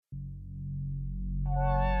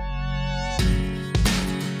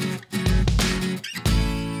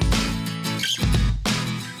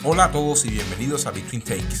Hola a todos y bienvenidos a Between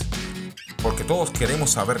Takes. Porque todos queremos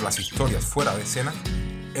saber las historias fuera de escena,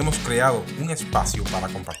 hemos creado un espacio para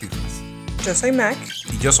compartirlas. Yo soy Mac.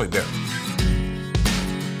 Y yo soy Bert.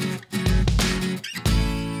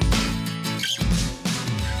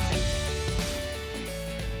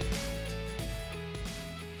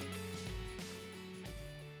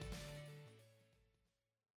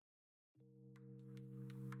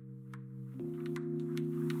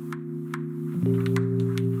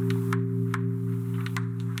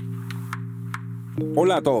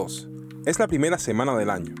 Hola a todos. Es la primera semana del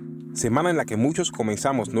año, semana en la que muchos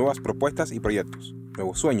comenzamos nuevas propuestas y proyectos,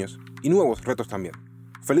 nuevos sueños y nuevos retos también.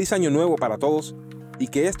 Feliz año nuevo para todos y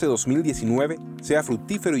que este 2019 sea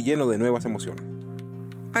fructífero y lleno de nuevas emociones.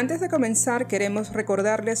 Antes de comenzar, queremos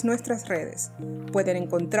recordarles nuestras redes. Pueden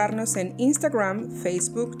encontrarnos en Instagram,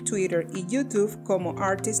 Facebook, Twitter y YouTube como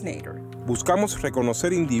Artistnator. Buscamos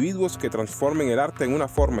reconocer individuos que transformen el arte en una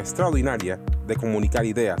forma extraordinaria de comunicar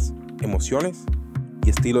ideas, emociones y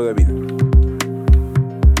estilo de vida.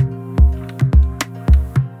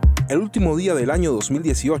 El último día del año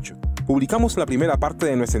 2018, publicamos la primera parte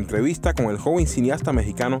de nuestra entrevista con el joven cineasta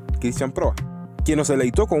mexicano Cristian Proa, quien nos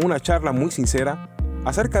deleitó con una charla muy sincera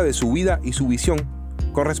acerca de su vida y su visión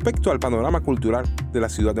con respecto al panorama cultural de la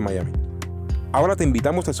ciudad de Miami. Ahora te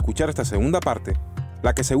invitamos a escuchar esta segunda parte,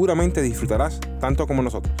 la que seguramente disfrutarás tanto como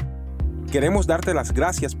nosotros. Queremos darte las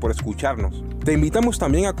gracias por escucharnos. Te invitamos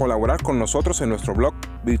también a colaborar con nosotros en nuestro blog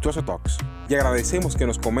Virtuoso Talks y agradecemos que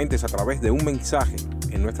nos comentes a través de un mensaje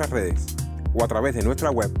en nuestras redes o a través de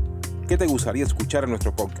nuestra web qué te gustaría escuchar en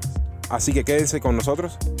nuestro podcast. Así que quédense con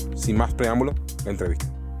nosotros, sin más preámbulo, la entrevista.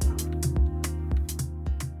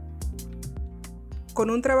 Con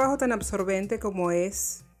un trabajo tan absorbente como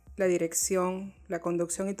es la dirección, la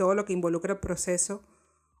conducción y todo lo que involucra el proceso,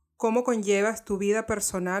 ¿cómo conllevas tu vida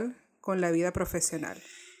personal con la vida profesional?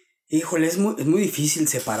 Híjole, es muy difícil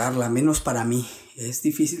separarla, menos para mí. Es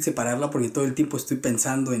difícil separarla porque todo el tiempo estoy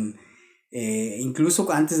pensando en... incluso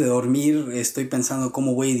antes de dormir estoy pensando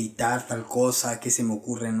cómo voy a editar tal cosa, qué se me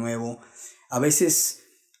ocurre nuevo. A veces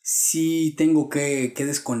sí tengo que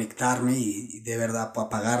desconectarme y de verdad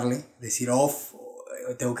apagarle, decir off,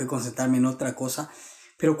 tengo que concentrarme en otra cosa.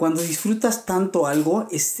 Pero cuando disfrutas tanto algo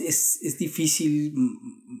es difícil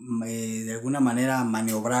de alguna manera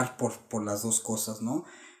maniobrar por las dos cosas, ¿no?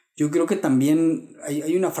 Yo creo que también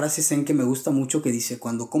hay una frase zen que me gusta mucho que dice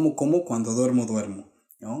cuando como, cuando duermo,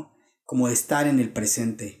 ¿no? Como de estar en el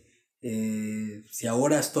presente. Si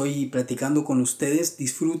ahora estoy platicando con ustedes,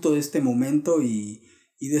 disfruto de este momento y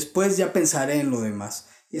después ya pensaré en lo demás.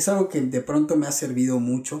 Y es algo que de pronto me ha servido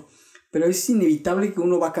mucho. Pero es inevitable que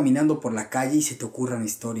uno va caminando por la calle y se te ocurran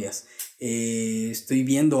historias. Estoy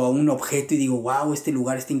viendo a un objeto y digo, wow, este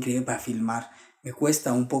lugar está increíble para filmar. Me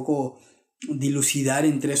cuesta un poco dilucidar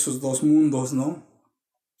entre esos dos mundos, ¿no?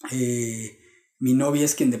 Mi novia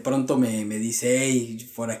es quien de pronto me dice,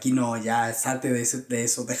 hey, por aquí no, ya salte de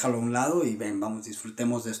eso, déjalo a un lado y ven, vamos,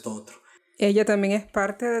 disfrutemos de esto otro. ¿Ella también es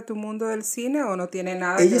parte de tu mundo del cine o no tiene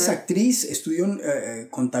nada que ver? Ella es actriz, estudió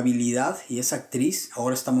contabilidad y es actriz,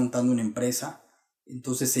 ahora está montando una empresa,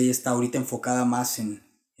 entonces ella está ahorita enfocada más en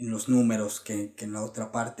los números que en la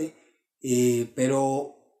otra parte,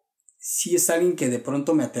 pero sí es alguien que de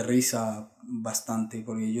pronto me aterriza bastante,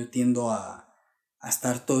 porque yo tiendo a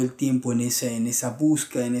estar todo el tiempo en esa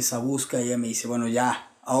búsqueda, y ella me dice, bueno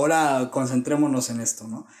ya, ahora concentrémonos en esto,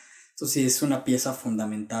 ¿no? Entonces sí, es una pieza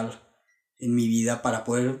fundamental en mi vida para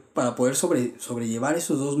poder sobrellevar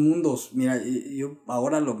esos dos mundos. Mira, yo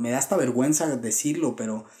ahora me da hasta vergüenza decirlo,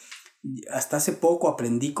 pero hasta hace poco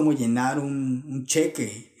aprendí cómo llenar un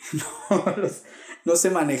cheque. No sé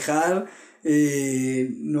manejar,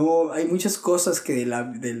 no, hay muchas cosas que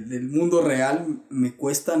del mundo real me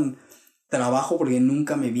cuestan trabajo porque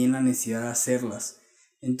nunca me vi en la necesidad de hacerlas.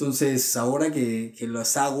 Entonces, ahora que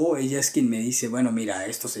las hago, ella es quien me dice, bueno, mira,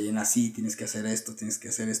 esto se llena así, tienes que hacer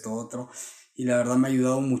esto otro. Y la verdad me ha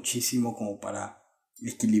ayudado muchísimo como para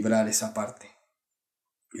equilibrar esa parte.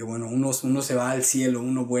 Y bueno, uno se va al cielo,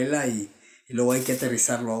 uno vuela y luego hay que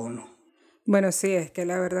aterrizarlo a uno. Bueno, sí, es que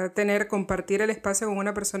la verdad compartir el espacio con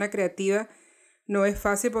una persona creativa no es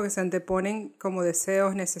fácil porque se anteponen como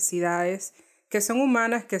deseos, necesidades, que son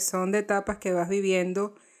humanas, que son de etapas que vas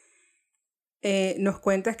viviendo. Nos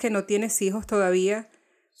cuentas que no tienes hijos todavía,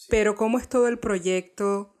 sí. Pero ¿cómo es todo el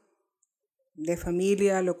proyecto de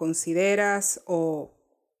familia? ¿Lo consideras o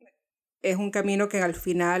es un camino que al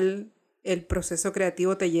final el proceso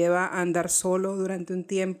creativo te lleva a andar solo durante un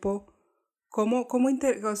tiempo? ¿Cómo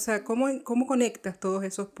conectas todos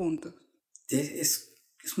esos puntos? Es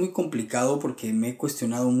muy complicado porque me he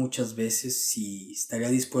cuestionado muchas veces si estaría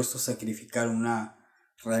dispuesto a sacrificar una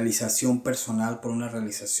realización personal por una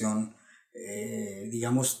realización,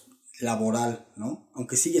 digamos, laboral, ¿no?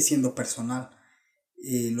 Aunque sigue siendo personal.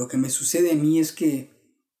 Lo que me sucede a mí es que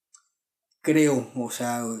creo, o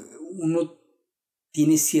sea, uno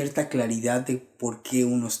tiene cierta claridad de por qué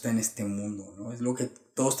uno está en este mundo, ¿no? Es lo que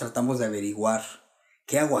todos tratamos de averiguar.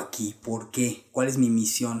 ¿Qué hago aquí? ¿Por qué? ¿Cuál es mi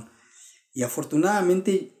misión? Y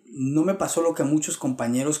afortunadamente no me pasó lo que a muchos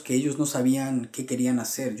compañeros, que ellos no sabían qué querían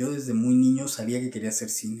hacer. Yo desde muy niño sabía que quería hacer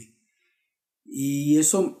cine. Y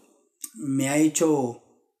eso me ha hecho,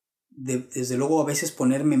 desde luego, a veces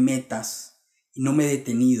ponerme metas y no me he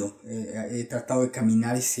detenido. He tratado de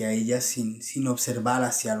caminar hacia ellas sin observar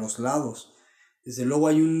hacia los lados. Desde luego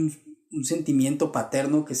hay un sentimiento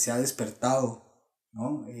paterno que se ha despertado,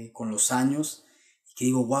 ¿no? Con los años, y que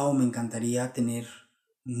digo, wow, me encantaría tener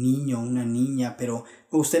un niño, una niña, pero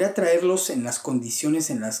me gustaría traerlos en las condiciones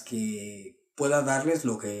en las que pueda darles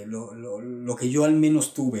lo que yo al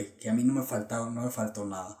menos tuve, que a mí no me faltó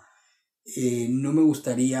nada. No me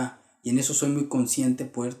gustaría, y en eso soy muy consciente,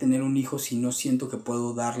 poder tener un hijo si no siento que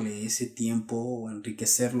puedo darle ese tiempo o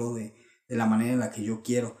enriquecerlo de la manera en la que yo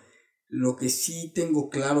quiero. Lo que sí tengo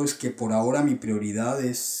claro es que por ahora mi prioridad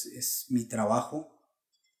es mi trabajo,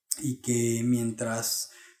 y que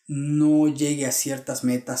mientras no llegue a ciertas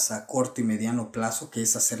metas a corto y mediano plazo, que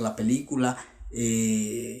es hacer la película,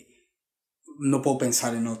 no puedo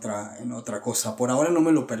pensar en otra cosa. Por ahora no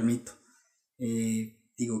me lo permito.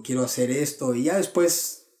 Digo, quiero hacer esto y ya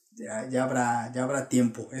después ya habrá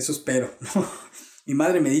tiempo, eso espero, ¿no? Mi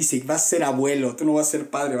madre me dice, vas a ser abuelo, tú no vas a ser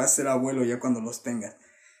padre, vas a ser abuelo ya cuando los tengas.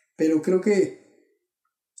 Pero creo que,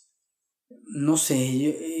 no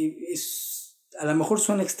sé, a lo mejor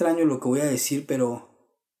suena extraño lo que voy a decir, pero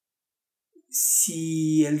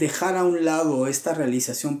si el dejar a un lado esta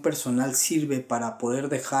realización personal sirve para poder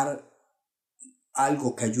dejar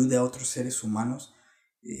algo que ayude a otros seres humanos,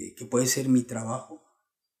 que puede ser mi trabajo,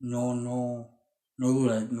 no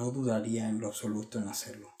dudaría en lo absoluto en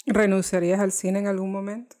hacerlo. ¿Renunciarías al cine en algún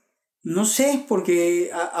momento? No sé,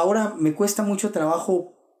 porque ahora me cuesta mucho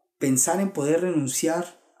trabajo pensar en poder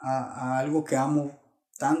renunciar a algo que amo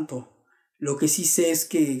tanto. Lo que sí sé es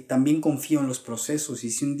que también confío en los procesos, y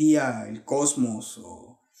si un día el cosmos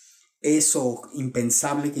o eso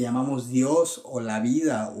impensable que llamamos Dios o la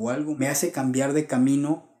vida o algo me hace cambiar de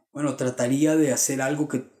camino, bueno, trataría de hacer algo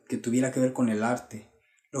que tuviera que ver con el arte.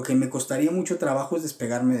 Lo que me costaría mucho trabajo es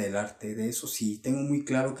despegarme del arte. De eso sí, tengo muy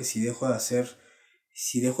claro que si dejo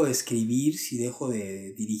de escribir, si dejo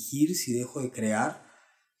de dirigir, si dejo de crear,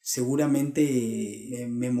 seguramente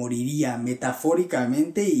me moriría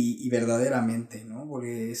metafóricamente y verdaderamente, ¿no?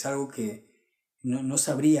 Porque es algo que no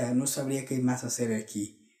sabría qué más hacer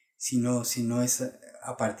aquí, si no es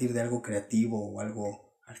a partir de algo creativo o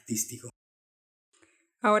algo artístico.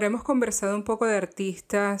 Ahora hemos conversado un poco de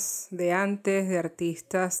artistas de antes, de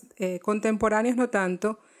artistas contemporáneos no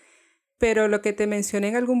tanto, pero lo que te mencioné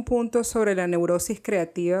en algún punto sobre la neurosis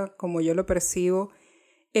creativa, como yo lo percibo,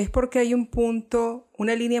 es porque hay un punto,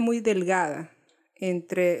 una línea muy delgada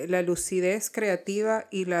entre la lucidez creativa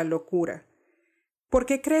y la locura. ¿Por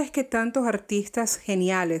qué crees que tantos artistas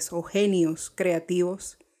geniales o genios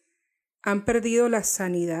creativos han perdido la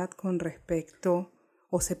sanidad con respecto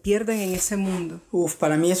o se pierden en ese mundo?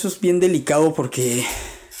 Para mí eso es bien delicado, porque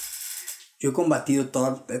yo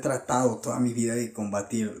he tratado toda mi vida de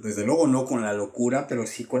combatir, desde luego no con la locura, pero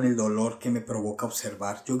sí con el dolor que me provoca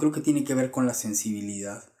observar. Yo creo que tiene que ver con la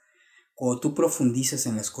sensibilidad. Cuando tú profundizas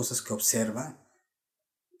en las cosas que observas,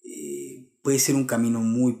 puede ser un camino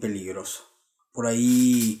muy peligroso. Por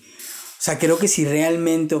ahí, o sea, creo que si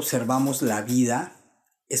realmente observamos la vida,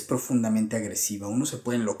 es profundamente agresiva. Uno se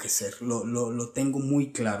puede enloquecer, lo tengo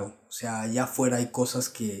muy claro. O sea, allá afuera hay cosas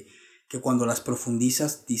que cuando las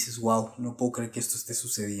profundizas dices, wow, no puedo creer que esto esté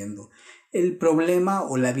sucediendo. El problema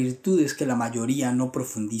o la virtud es que la mayoría no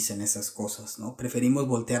profundiza en esas cosas, ¿no? Preferimos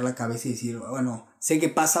voltear la cabeza y decir, bueno, sé que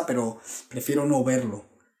pasa, pero prefiero no verlo.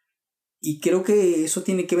 Y creo que eso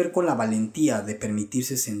tiene que ver con la valentía de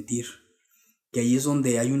permitirse sentir. Que ahí es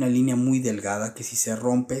donde hay una línea muy delgada que si se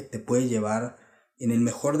rompe te puede llevar, en el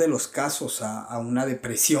mejor de los casos, a una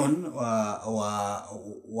depresión o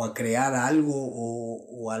a crear algo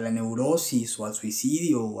o a la neurosis o al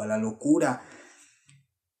suicidio o a la locura.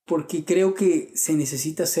 Porque creo que se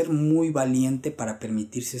necesita ser muy valiente para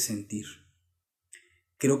permitirse sentir.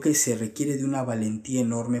 Creo que se requiere de una valentía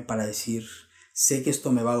enorme para decir, sé que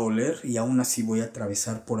esto me va a doler y aún así voy a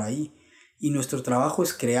atravesar por ahí. Y nuestro trabajo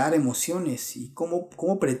es crear emociones. ¿Y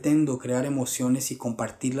cómo pretendo crear emociones y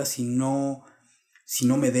compartirlas si no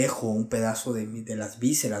me dejo un pedazo de las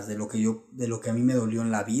vísceras, de lo que a mí me dolió en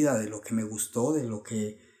la vida, de lo que me gustó, de lo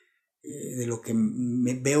que de lo que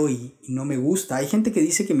me veo y no me gusta. Hay gente que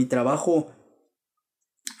dice que mi trabajo,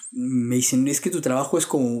 me dicen, es que tu trabajo es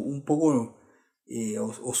como un poco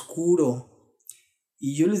oscuro.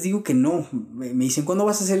 Y yo les digo que no. Me dicen, ¿cuándo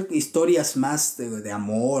vas a hacer historias más de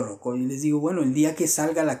amor? Y les digo, bueno, el día que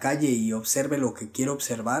salga a la calle y observe lo que quiero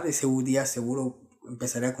observar, ese día seguro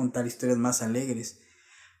empezaré a contar historias más alegres.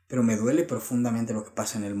 Pero me duele profundamente lo que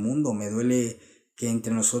pasa en el mundo. Me duele que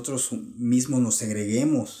entre nosotros mismos nos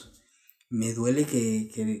segreguemos. Me duele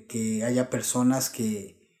que haya personas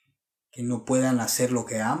que no puedan hacer lo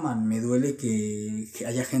que aman. Me duele que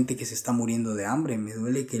haya gente que se está muriendo de hambre. Me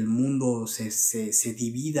duele que el mundo se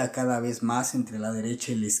divida cada vez más entre la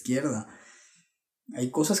derecha y la izquierda. Hay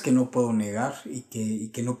cosas que no puedo negar y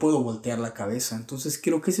que no puedo voltear la cabeza. Entonces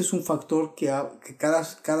creo que ese es un factor que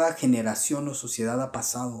cada generación o sociedad ha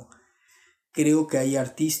pasado. Creo que hay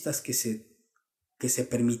artistas que se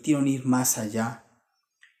permitieron ir más allá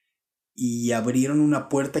y abrieron una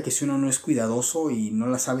puerta que, si uno no es cuidadoso y no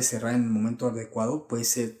la sabe cerrar en el momento adecuado, puede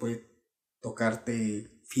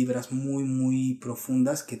tocarte fibras muy muy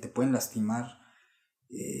profundas que te pueden lastimar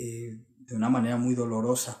de una manera muy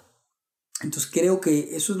dolorosa. Entonces creo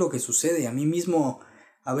que eso es lo que sucede. A mí mismo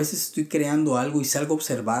a veces estoy creando algo y salgo a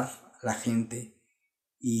observar a la gente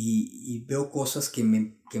y veo cosas que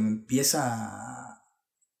me empieza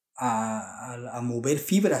a mover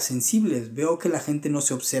fibras sensibles. Veo que la gente no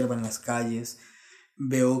se observa en las calles.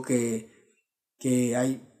 Veo que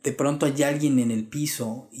de pronto hay alguien en el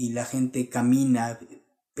piso y la gente camina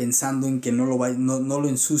pensando en que no lo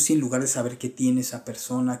ensucie en lugar de saber qué tiene esa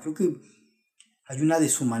persona. Creo que hay una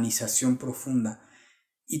deshumanización profunda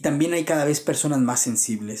y también hay cada vez personas más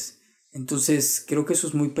sensibles. Entonces creo que eso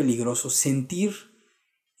es muy peligroso. Sentir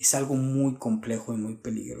es algo muy complejo y muy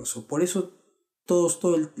peligroso. Por eso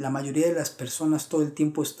la mayoría de las personas todo el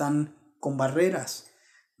tiempo están con barreras.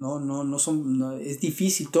 Es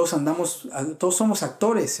difícil. Todos somos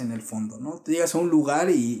actores en el fondo, ¿no? Tú llegas a un lugar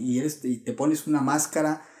y te pones una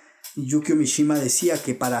máscara. Yukio Mishima decía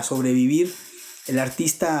que para sobrevivir el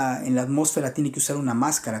artista en la atmósfera tiene que usar una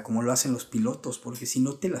máscara, como lo hacen los pilotos, porque si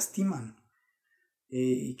no te lastiman.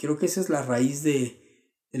 Y creo que esa es la raíz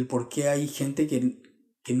del por qué hay gente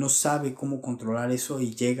que no sabe cómo controlar eso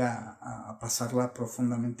y llega a pasarla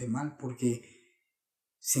profundamente mal, porque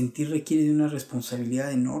sentir requiere de una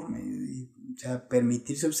responsabilidad enorme. O sea,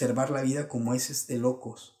 permitirse observar la vida como es de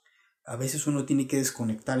locos. A veces uno tiene que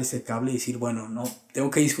desconectar ese cable y decir, bueno, no, tengo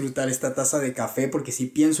que disfrutar esta taza de café, porque si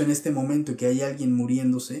pienso en este momento que hay alguien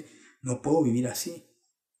muriéndose, no puedo vivir así.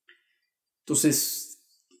 Entonces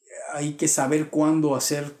hay que saber cuándo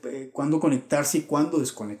conectarse y cuándo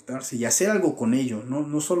desconectarse y hacer algo con ello,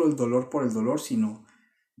 no solo el dolor por el dolor, sino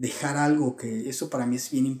dejar algo eso para mí es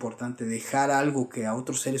bien importante, dejar algo que a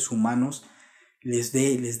otros seres humanos les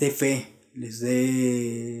dé fe, les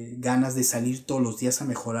dé ganas de salir todos los días a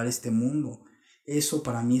mejorar este mundo. Eso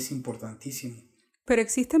para mí es importantísimo. Pero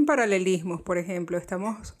existen paralelismos, por ejemplo,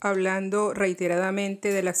 estamos hablando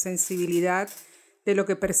reiteradamente de la sensibilidad, de lo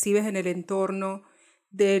que percibes en el entorno,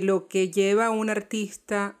 de lo que lleva a un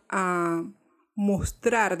artista a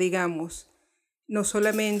mostrar, digamos, no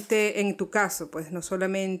solamente en tu caso, pues no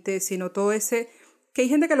solamente, sino todo ese, que hay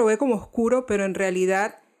gente que lo ve como oscuro, pero en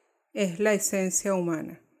realidad es la esencia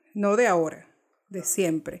humana, no de ahora, de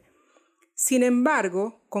siempre. Sin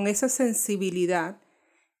embargo, con esa sensibilidad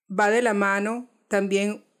va de la mano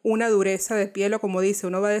también una dureza de piel, o como dice,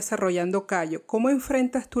 uno va desarrollando callo. ¿Cómo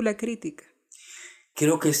enfrentas tú la crítica?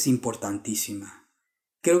 Creo que es importantísima.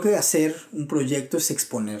 Creo que hacer un proyecto es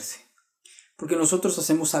exponerse, porque nosotros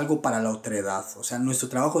hacemos algo para la otredad, o sea, nuestro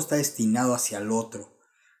trabajo está destinado hacia el otro.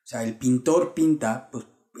 O sea, el pintor pinta, pues,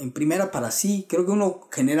 en primera para sí. Creo que uno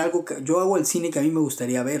genera algo, yo hago el cine que a mí me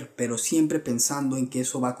gustaría ver, pero siempre pensando en que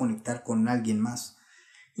eso va a conectar con alguien más.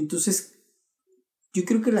 Entonces, yo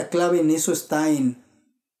creo que la clave en eso está en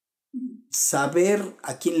saber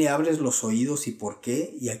a quién le abres los oídos y por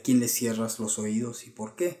qué, y a quién le cierras los oídos y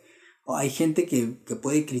por qué. Hay gente que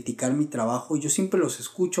puede criticar mi trabajo y yo siempre los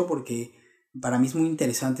escucho porque para mí es muy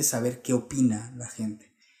interesante saber qué opina la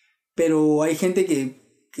gente. Pero hay gente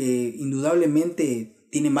que indudablemente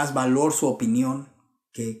tiene más valor su opinión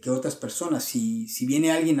que otras personas. Si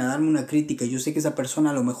viene alguien a darme una crítica y yo sé que esa persona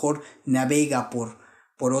a lo mejor navega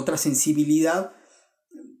por otra sensibilidad,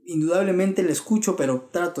 indudablemente la escucho, pero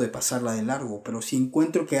trato de pasarla de largo. Pero si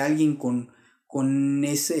encuentro que alguien con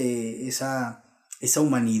esa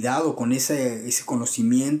humanidad o con ese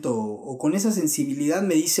conocimiento o con esa sensibilidad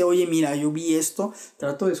me dice, oye, mira, yo vi esto,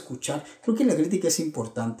 trato de escuchar. Creo que la crítica es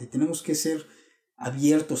importante, tenemos que ser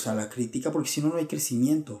abiertos a la crítica porque si no, no hay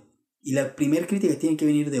crecimiento. Y la primera crítica tiene que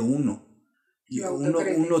venir de uno.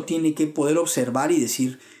 Uno tiene que poder observar y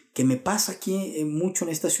decir que me pasa aquí mucho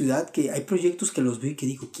en esta ciudad, que hay proyectos que los veo y que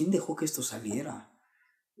digo, ¿quién dejó que esto saliera?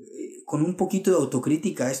 Con un poquito de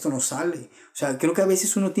autocrítica esto no sale. O sea, creo que a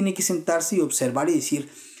veces uno tiene que sentarse y observar y decir,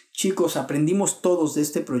 chicos, aprendimos todos de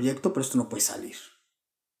este proyecto, pero esto no puede salir.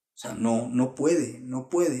 O sea, no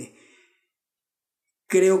puede.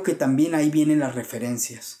 Creo que también ahí vienen las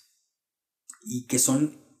referencias y que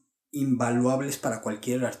son invaluables para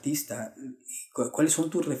cualquier artista. ¿Cuáles son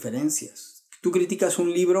tus referencias? Tú criticas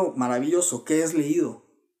un libro maravilloso, ¿qué has leído?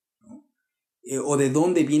 O de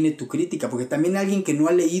dónde viene tu crítica, porque también alguien que no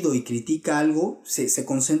ha leído y critica algo se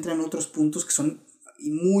concentra en otros puntos que son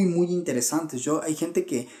muy, muy interesantes. Hay gente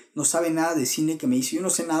que no sabe nada de cine que me dice, yo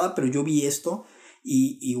no sé nada, pero yo vi esto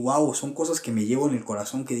y wow, son cosas que me llevo en el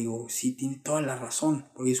corazón, que digo, sí, tiene toda la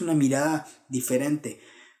razón, porque es una mirada diferente.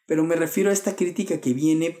 Pero me refiero a esta crítica que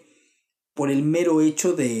viene por el mero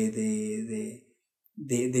hecho de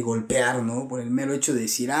golpear, ¿no? Por el mero hecho de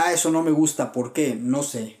decir, eso no me gusta, ¿por qué? No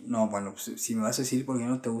sé. No, bueno, pues, si me vas a decir por qué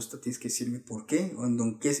no te gusta, tienes que decirme por qué, o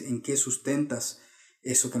en qué sustentas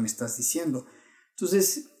eso que me estás diciendo.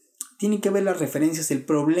 Entonces, tienen que ver las referencias. El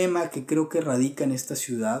problema que creo que radica en esta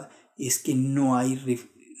ciudad es que no hay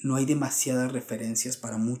demasiadas referencias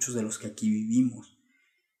para muchos de los que aquí vivimos.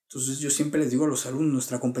 Entonces, yo siempre les digo a los alumnos,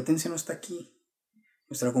 nuestra competencia no está aquí.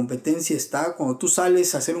 Nuestra competencia está, cuando tú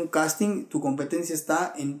sales a hacer un casting, tu competencia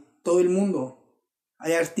está en todo el mundo.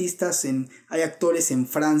 Hay actores en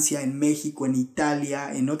Francia, en México, en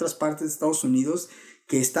Italia, en otras partes de Estados Unidos,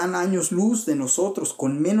 que están años luz de nosotros,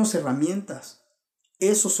 con menos herramientas.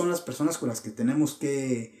 Esas son las personas con las que tenemos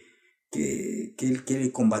que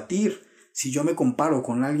combatir. Si yo me comparo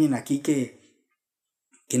con alguien aquí que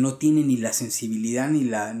no tiene ni la sensibilidad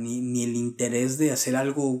ni el interés de hacer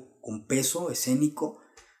algo con peso escénico,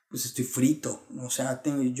 pues estoy frito. O sea,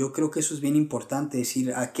 yo creo que eso es bien importante,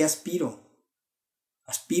 decir, ¿a qué aspiro?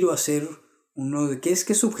 Aspiro a ser que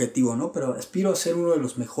es subjetivo, ¿no? Pero aspiro a ser uno de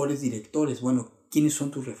los mejores directores. Bueno, ¿quiénes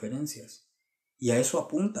son tus referencias? Y a eso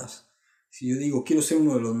apuntas. Si yo digo, quiero ser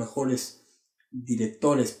uno de los mejores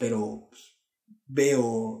directores, pero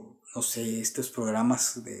veo, no sé, estos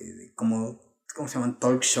programas ¿cómo se llaman?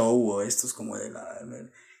 Talk show, o estos como de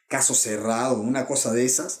Caso Cerrado, una cosa de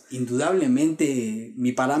esas, indudablemente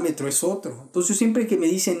mi parámetro es otro. Entonces siempre que me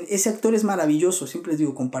dicen, ese actor es maravilloso, siempre les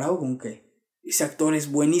digo, ¿comparado con qué? Ese actor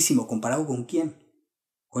es buenísimo, ¿comparado con quién?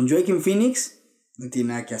 ¿Con Joaquin Phoenix? No tiene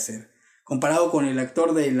nada que hacer. ¿Comparado con el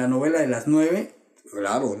actor de la novela de las 9?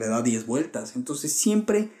 Claro, le da 10 vueltas. Entonces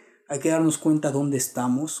siempre hay que darnos cuenta dónde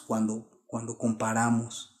estamos cuando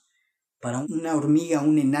comparamos. Para una hormiga,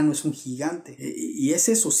 un enano es un gigante. Y es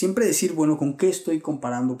eso, siempre decir, bueno, ¿con qué estoy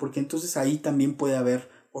comparando? Porque entonces ahí también puede haber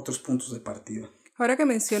otros puntos de partida. Ahora que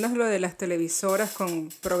mencionas lo de las televisoras con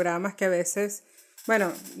programas que a veces,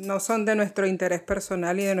 bueno, no son de nuestro interés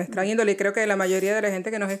personal y de nuestra índole, y creo que de la mayoría de la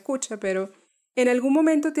gente que nos escucha, pero ¿en algún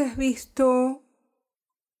momento te has visto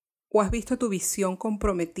o has visto tu visión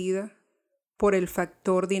comprometida por el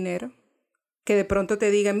factor dinero? Que de pronto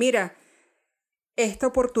te digan, mira, esta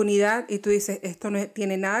oportunidad, y tú dices, esto no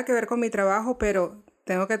tiene nada que ver con mi trabajo, pero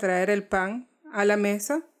tengo que traer el pan a la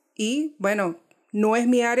mesa y, bueno, no es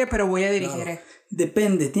mi área, pero voy a dirigir esto.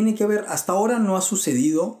 Depende, tiene que ver, hasta ahora no ha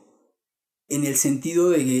sucedido en el sentido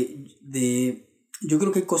de yo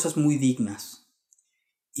creo que hay cosas muy dignas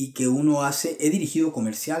y que uno hace. He dirigido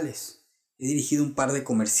comerciales, he dirigido un par de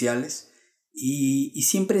comerciales y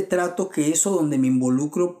siempre trato que eso donde me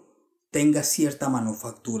involucro tenga cierta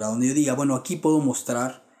manufactura, donde yo diga, bueno, aquí puedo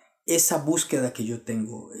mostrar esa búsqueda que yo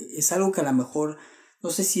tengo. Es algo que a lo mejor, no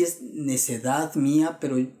sé si es necedad mía,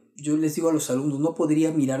 pero yo les digo a los alumnos, no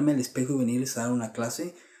podría mirarme al espejo y venirles a dar una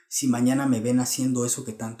clase si mañana me ven haciendo eso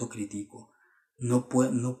que tanto critico. No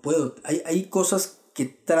puedo. Hay cosas que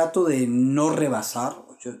trato de no rebasar.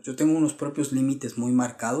 Yo tengo unos propios límites muy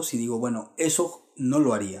marcados y digo, bueno, eso no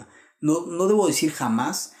lo haría. No debo decir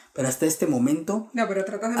jamás, pero hasta este momento, no, pero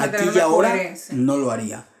tratas de aquí y ahora, no lo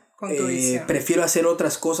haría. Prefiero hacer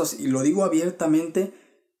otras cosas, y lo digo abiertamente,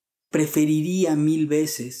 preferiría 1000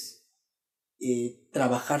 veces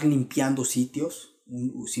trabajar limpiando sitios.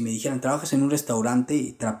 Si me dijeran, trabajas en un restaurante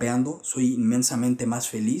y trapeando, soy inmensamente más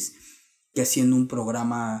feliz que haciendo un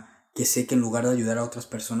programa que sé que en lugar de ayudar a otras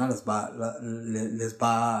personas las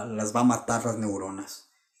va a matar las neuronas.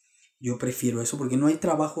 Yo prefiero eso porque no hay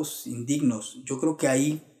trabajos indignos. Yo creo que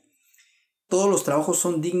ahí todos los trabajos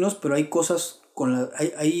son dignos, pero hay cosas,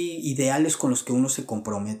 hay ideales con los que uno se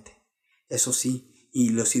compromete. Eso sí, y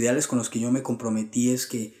los ideales con los que yo me comprometí es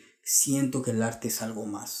que siento que el arte es algo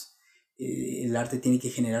más. El arte tiene que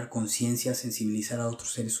generar conciencia, sensibilizar a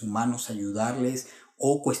otros seres humanos, ayudarles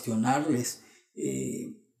o cuestionarles.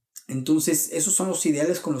 Entonces esos son los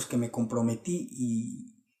ideales con los que me comprometí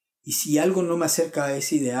y si algo no me acerca a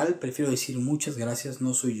ese ideal, prefiero decir muchas gracias,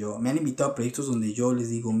 no soy yo. Me han invitado a proyectos donde yo les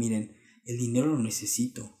digo, miren, el dinero lo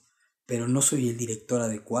necesito, pero no soy el director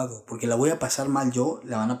adecuado, porque la voy a pasar mal yo,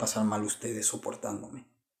 la van a pasar mal ustedes soportándome.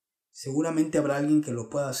 Seguramente habrá alguien que lo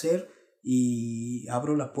pueda hacer y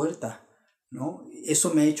abro la puerta, ¿no?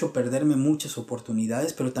 Eso me ha hecho perderme muchas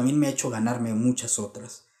oportunidades, pero también me ha hecho ganarme muchas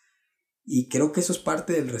otras. Y creo que eso es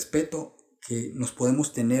parte del respeto que nos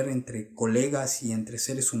podemos tener entre colegas y entre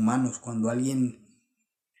seres humanos, cuando alguien,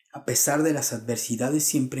 a pesar de las adversidades,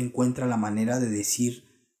 siempre encuentra la manera de decir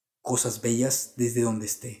cosas bellas desde donde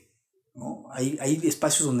esté, ¿no? Hay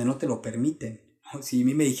espacios donde no te lo permiten, ¿no? Si a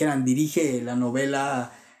mí me dijeran, dirige la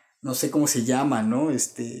novela, no sé cómo se llama, ¿no?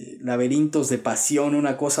 Laberintos de pasión,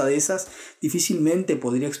 una cosa de esas, difícilmente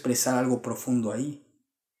podría expresar algo profundo ahí.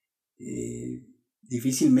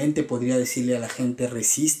 Difícilmente podría decirle a la gente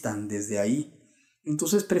resistan desde ahí.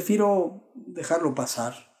 Entonces prefiero dejarlo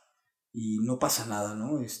pasar y no pasa nada,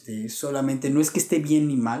 ¿no? Solamente no es que esté bien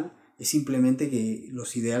ni mal, es simplemente que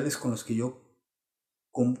los ideales con los que yo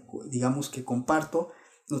digamos que comparto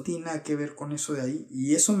no tienen nada que ver con eso de ahí,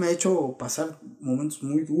 y eso me ha hecho pasar momentos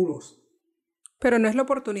muy duros. Pero no es la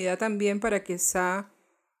oportunidad también para quizá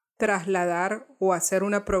trasladar o hacer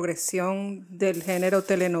una progresión del género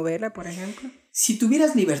telenovela, por ejemplo. Si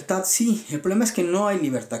tuvieras libertad, sí. El problema es que no hay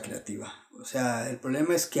libertad creativa. O sea, el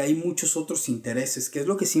problema es que hay muchos otros intereses, que es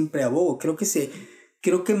lo que siempre abogo. Creo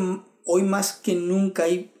que hoy más que nunca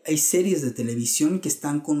hay series de televisión que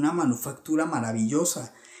están con una manufactura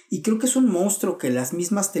maravillosa. Y creo que es un monstruo que las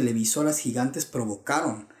mismas televisoras gigantes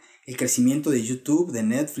provocaron. El crecimiento de YouTube, de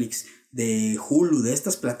Netflix, de Hulu, de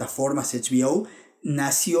estas plataformas HBO,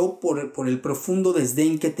 nació por el profundo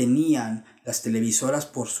desdén que tenían las televisoras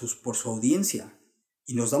por su audiencia.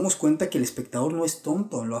 Y nos damos cuenta que el espectador no es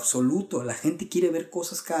tonto en lo absoluto. La gente quiere ver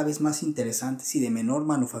cosas cada vez más interesantes y de mejor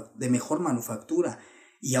manufactura.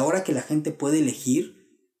 Y ahora que la gente puede elegir,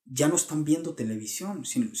 ya no están viendo televisión.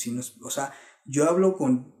 O sea, yo hablo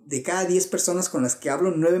de cada 10 personas con las que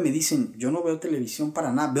hablo, 9 me dicen, yo no veo televisión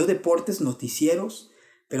para nada. Veo deportes, noticieros,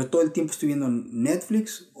 pero todo el tiempo estoy viendo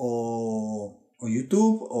Netflix o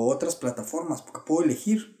YouTube o otras plataformas, porque puedo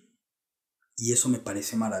elegir. Y eso me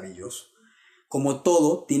parece maravilloso. Como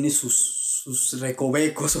todo, tiene sus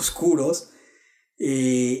recovecos oscuros,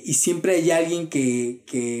 y siempre hay alguien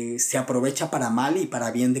que se aprovecha para mal y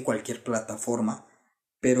para bien de cualquier plataforma.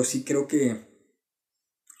 Pero sí creo que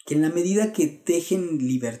en la medida que dejen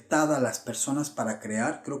libertad a las personas para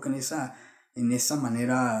crear, creo que en esa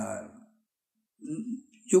manera...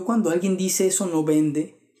 Yo cuando alguien dice eso no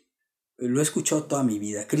vende, lo he escuchado toda mi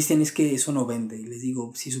vida. Cristian, es que eso no vende. Y les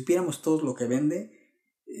digo, si supiéramos todos lo que vende,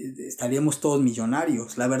 estaríamos todos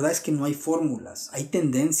millonarios. La verdad es que no hay fórmulas, hay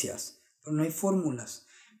tendencias, pero no hay fórmulas.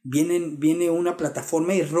 Viene una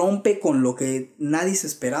plataforma y rompe con lo que nadie se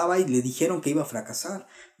esperaba y le dijeron que iba a fracasar.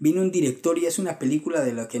 Viene un director y hace una película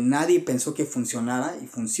de la que nadie pensó que funcionara y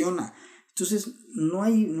funciona. Entonces no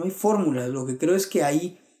hay fórmulas. Lo que creo es que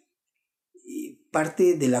hay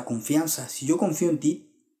parte de la confianza. Si yo confío en ti,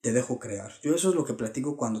 te dejo crear. Yo eso es lo que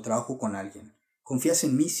platico cuando trabajo con alguien. ¿Confías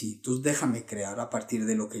en mí? Sí, entonces déjame crear a partir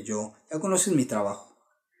de lo que ya conoces mi trabajo.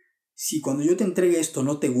 Si cuando yo te entregue esto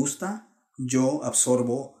no te gusta, yo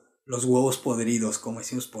absorbo los huevos podridos, como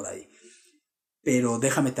decimos por ahí. Pero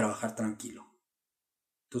déjame trabajar tranquilo.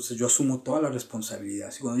 Entonces yo asumo toda la responsabilidad.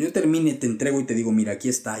 Si cuando yo termine te entrego y te digo, mira, aquí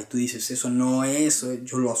está, y tú dices, eso no es,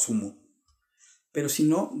 yo lo asumo. Pero si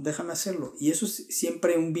no, déjame hacerlo. Y eso es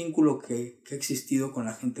siempre un vínculo que ha existido con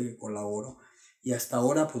la gente que colaboro. Y hasta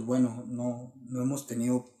ahora, pues bueno, no hemos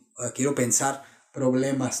tenido, quiero pensar,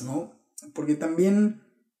 problemas, ¿no? Porque también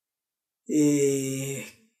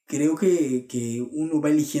creo que uno va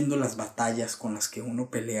eligiendo las batallas con las que uno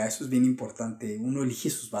pelea. Eso es bien importante. Uno elige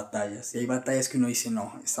sus batallas. Y hay batallas que uno dice,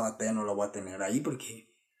 no, esta batalla no la voy a tener ahí porque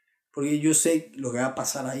yo sé lo que va a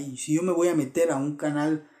pasar ahí. Si yo me voy a meter a un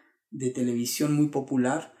canal de televisión muy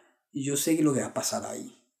popular, y yo sé lo que va a pasar ahí.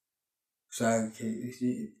 O sea,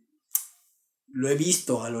 que lo he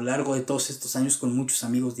visto a lo largo de todos estos años con muchos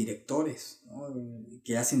amigos directores, ¿no?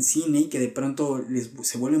 Que hacen cine y que de pronto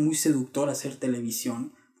se vuelve muy seductor hacer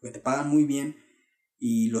televisión, porque te pagan muy bien,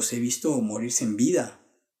 y los he visto morirse en vida,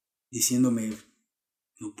 diciéndome,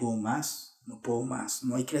 no puedo más,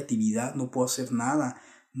 no hay creatividad, no puedo hacer nada,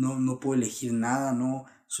 no puedo elegir nada, no,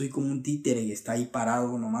 soy como un títere que está ahí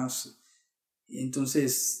parado nomás.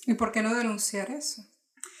 Entonces... ¿Y por qué no denunciar eso?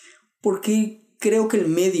 Porque creo que el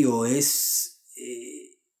medio es...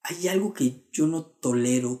 hay algo que yo no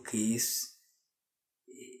tolero, que es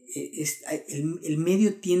el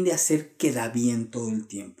medio tiende a ser queda bien todo el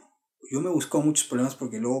tiempo. Yo me he buscado muchos problemas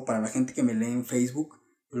porque luego para la gente que me lee en Facebook,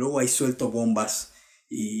 luego ahí suelto bombas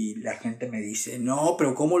y la gente me dice, no,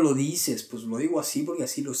 pero ¿cómo lo dices? Pues lo digo así porque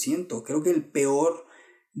así lo siento. Creo que el peor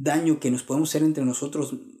daño que nos podemos hacer entre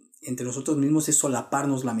nosotros mismos es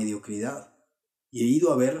solaparnos la mediocridad. Y he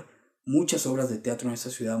ido a ver muchas obras de teatro en esta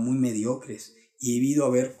ciudad muy mediocres. Y he ido a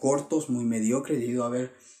ver cortos muy mediocres, he ido a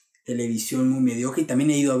ver televisión muy mediocre y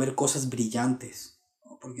también he ido a ver cosas brillantes,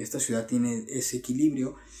 ¿no? Porque esta ciudad tiene ese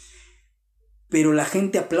equilibrio. Pero la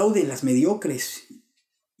gente aplaude las mediocres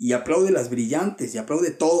y aplaude las brillantes y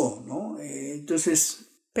aplaude todo, ¿no? Entonces...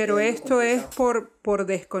 Pero esto es por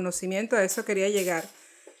desconocimiento, a eso quería llegar.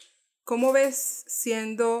 ¿Cómo ves,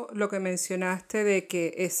 siendo lo que mencionaste de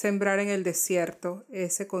que es sembrar en el desierto,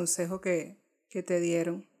 ese consejo que te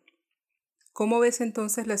dieron? ¿Cómo ves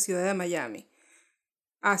entonces la ciudad de Miami?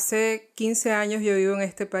 Hace 15 años yo vivo en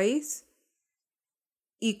este país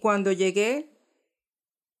y cuando llegué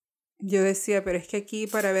yo decía, pero es que aquí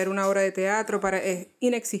para ver una obra de teatro es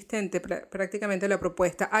inexistente prácticamente la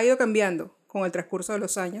propuesta. Ha ido cambiando con el transcurso de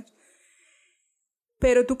los años.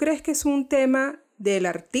 Pero ¿tú crees que es un tema del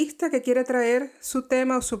artista que quiere traer su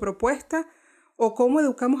tema o su propuesta? ¿O cómo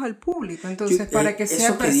educamos al público? Entonces, para que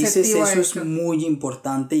sea perceptivo eso es muy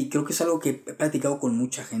importante y creo que es algo que he platicado con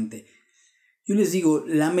mucha gente. Yo les digo,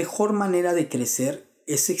 la mejor manera de crecer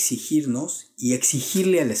es exigirnos y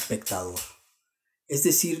exigirle al espectador. Es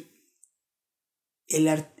decir, el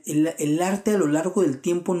arte a lo largo del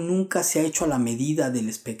tiempo nunca se ha hecho a la medida del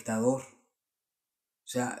espectador. O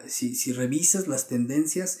sea, si revisas las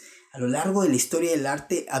tendencias, a lo largo de la historia del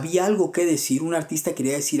arte había algo que decir, un artista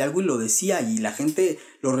quería decir algo y lo decía y la gente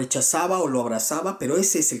lo rechazaba o lo abrazaba, pero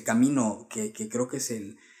ese es el camino que creo que es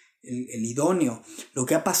el idóneo. Lo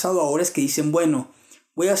que ha pasado ahora es que dicen, bueno,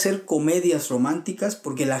 voy a hacer comedias románticas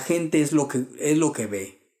porque la gente es lo que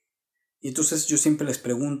ve. Y entonces yo siempre les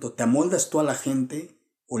pregunto, ¿te amoldas tú a la gente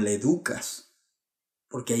o la educas?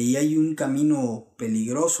 Porque ahí hay un camino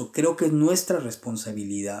peligroso. Creo que es nuestra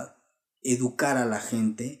responsabilidad educar a la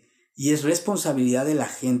gente y es responsabilidad de la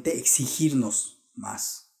gente exigirnos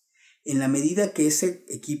más. En la medida que ese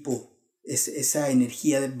equipo, esa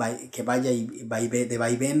energía que vaya de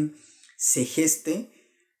vaivén se geste,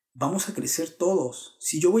 vamos a crecer todos.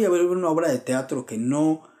 Si yo voy a ver una obra de teatro que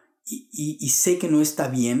no, y sé que no está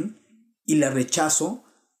bien, y la rechazo,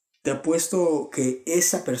 te apuesto que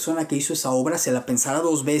esa persona que hizo esa obra se la pensará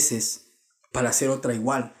 2 veces para hacer otra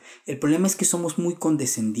igual. El problema es que somos muy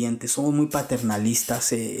condescendientes, somos muy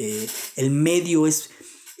paternalistas, el medio es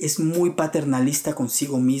muy paternalista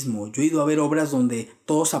consigo mismo. Yo he ido a ver obras donde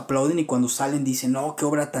todos aplauden y cuando salen dicen, no, qué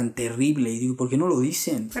obra tan terrible. Y digo, ¿por qué no lo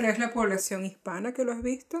dicen? ¿Pero es la población hispana que lo has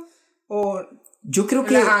visto? ¿O yo creo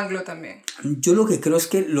que la anglo también? Yo lo que creo es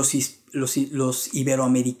que los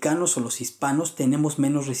iberoamericanos o los hispanos tenemos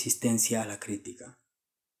menos resistencia a la crítica.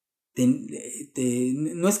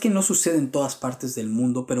 No es que no suceda en todas partes del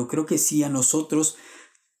mundo, pero creo que sí a nosotros,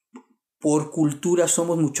 por cultura,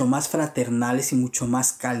 somos mucho más fraternales y mucho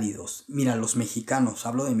más cálidos. Mira, los mexicanos,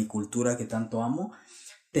 hablo de mi cultura que tanto amo,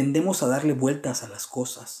 tendemos a darle vueltas a las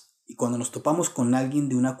cosas. Y cuando nos topamos con alguien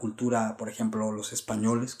de una cultura, por ejemplo, los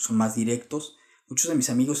españoles, que son más directos, muchos de mis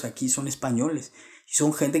amigos aquí son españoles y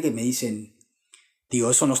son gente que me dicen,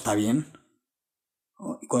 digo, eso no está bien.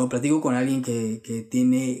 Y cuando platico con alguien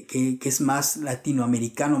que es más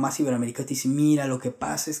latinoamericano, más iberoamericano, te dice, mira, lo que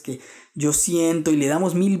pasa es que yo siento, y le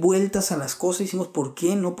damos 1000 vueltas a las cosas y decimos, ¿por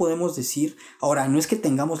qué no podemos decir? Ahora, no es que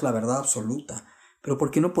tengamos la verdad absoluta, pero ¿por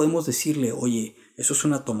qué no podemos decirle, oye, eso es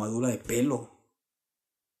una tomadura de pelo?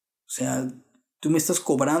 O sea, tú me estás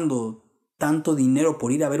cobrando tanto dinero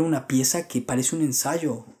por ir a ver una pieza que parece un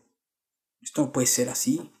ensayo. Esto no puede ser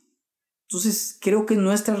así. Entonces creo que es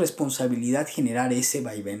nuestra responsabilidad generar ese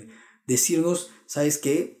vaivén, decirnos, ¿sabes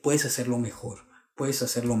qué? Puedes hacerlo mejor, puedes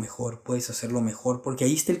hacerlo mejor, puedes hacerlo mejor, porque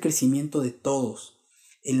ahí está el crecimiento de todos.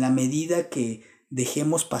 En la medida que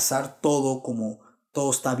dejemos pasar todo como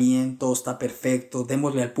todo está bien, todo está perfecto,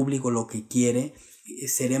 démosle al público lo que quiere,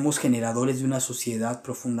 seremos generadores de una sociedad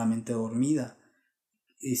profundamente dormida,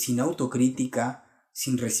 sin autocrítica,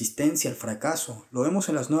 sin resistencia al fracaso. Lo vemos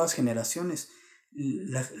en las nuevas generaciones.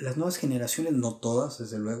 Las nuevas generaciones, no todas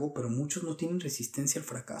desde luego, pero muchos no tienen resistencia al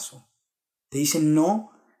fracaso. Te dicen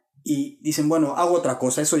no y dicen, bueno, hago otra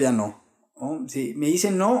cosa, eso ya no. ¿No? Si me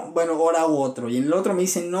dicen no, bueno, ahora hago otro. Y en el otro me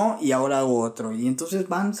dicen no y ahora hago otro. Y entonces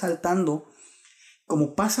van saltando,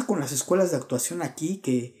 como pasa con las escuelas de actuación aquí,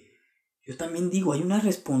 que yo también digo, hay una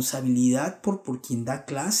responsabilidad por quien da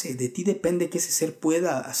clase. De ti depende que ese ser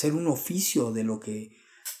pueda hacer un oficio de lo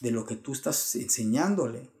que tú estás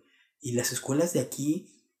enseñándole. Y las escuelas de aquí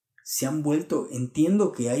se han vuelto,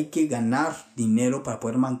 entiendo que hay que ganar dinero para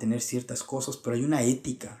poder mantener ciertas cosas, pero hay una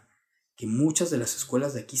ética que muchas de las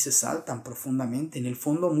escuelas de aquí se saltan profundamente. En el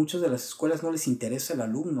fondo, muchas de las escuelas no les interesa el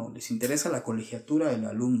alumno, les interesa la colegiatura del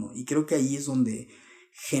alumno. Y creo que ahí es donde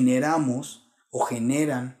generamos o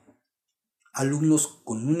generan alumnos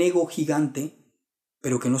con un ego gigante,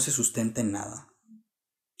 pero que no se sustenta en nada.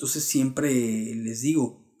 Entonces siempre les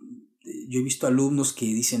digo, yo he visto alumnos que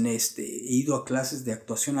dicen, he ido a clases de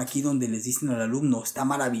actuación aquí donde les dicen al alumno, está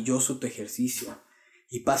maravilloso tu ejercicio.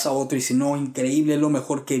 Y pasa otro y dice, no, increíble, es lo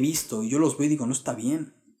mejor que he visto. Y yo los veo y digo, no está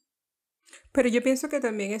bien. Pero yo pienso que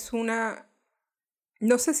también es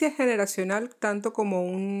no sé si es generacional, tanto como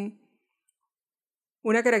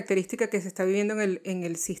una característica que se está viviendo en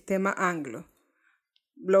el sistema anglo.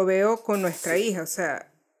 Lo veo con nuestra hija, o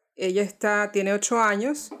sea, ella tiene 8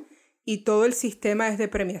 años y todo el sistema es de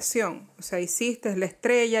premiación. O sea, hiciste la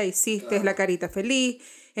estrella, hiciste la carita feliz.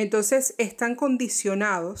 Entonces están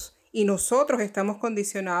condicionados y nosotros estamos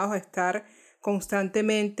condicionados a estar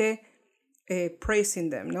constantemente praising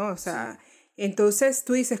them, ¿no? O sea, entonces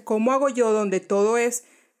tú dices, ¿cómo hago yo donde todo es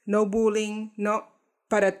no bullying, no?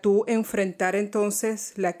 Para tú enfrentar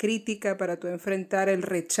entonces la crítica, para tú enfrentar el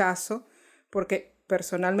rechazo, porque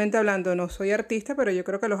personalmente hablando no soy artista, pero yo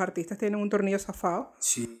creo que los artistas tienen un tornillo zafado,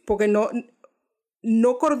 Sí. porque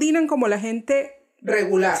no coordinan como la gente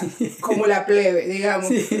regular, como la plebe, digamos.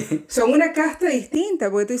 Sí. Son una casta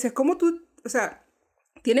distinta, porque tú dices, ¿cómo tú, o sea,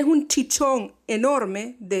 tienes un chichón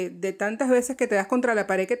enorme de tantas veces que te das contra la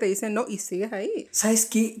pared que te dicen no y sigues ahí? ¿Sabes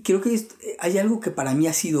qué? Creo que hay algo que para mí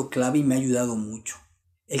ha sido clave y me ha ayudado mucho.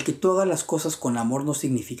 El que tú hagas las cosas con amor no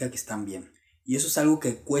significa que están bien. Y eso es algo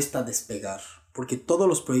que cuesta despegar, porque todos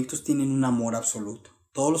los proyectos tienen un amor absoluto.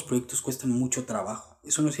 Todos los proyectos cuestan mucho trabajo.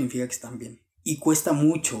 Eso no significa que están bien. Y cuesta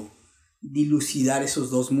mucho dilucidar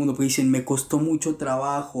esos dos mundos, porque dicen, me costó mucho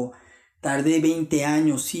trabajo, tardé 20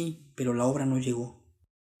 años, sí, pero la obra no llegó.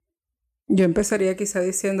 Yo empezaría quizá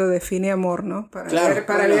diciendo define amor, ¿no? Para bueno,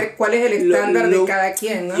 ver cuál es el estándar de cada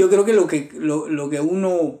quien, ¿no? Yo creo que lo que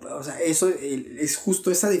uno, o sea, eso es justo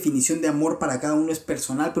esa definición de amor para cada uno es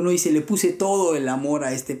personal, pero uno dice, le puse todo el amor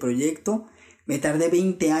a este proyecto, me tardé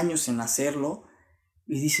 20 años en hacerlo,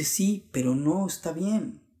 y dice, sí, pero no está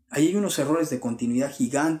bien. Ahí hay unos errores de continuidad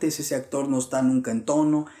gigantes, ese actor no está nunca en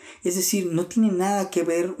tono, es decir, no tiene nada que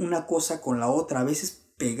ver una cosa con la otra. A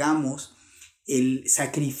veces pegamos el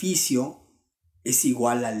sacrificio es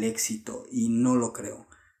igual al éxito y no lo creo.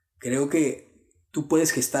 Creo que tú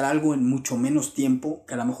puedes gestar algo en mucho menos tiempo,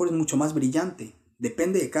 que a lo mejor es mucho más brillante,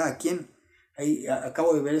 depende de cada quien.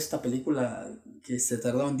 Acabo de ver esta película que se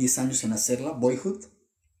tardaron 10 años en hacerla, Boyhood,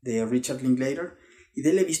 de Richard Linklater. Y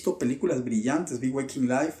de él he visto películas brillantes, vi Waking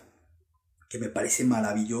Life, que me parece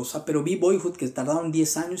maravillosa, pero vi Boyhood, que tardaron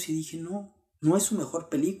 10 años y dije, no es su mejor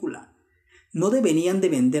película. No deberían de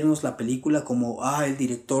vendernos la película como, el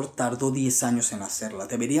director tardó 10 años en hacerla.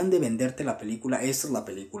 Deberían de venderte la película, esa es la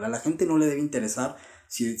película. A la gente no le debe interesar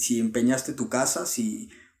si empeñaste tu casa, si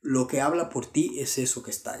lo que habla por ti es eso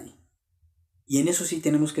que está ahí. Y en eso sí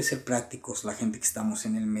tenemos que ser prácticos, la gente que estamos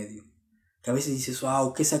en el medio. Que a veces dices,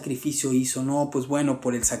 ¿qué sacrificio hizo? No, pues bueno,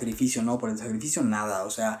 por el sacrificio nada. O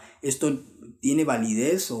sea, esto tiene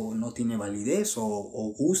validez o no tiene validez,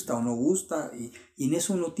 o gusta o no gusta, y en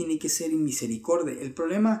eso uno tiene que ser misericordia. El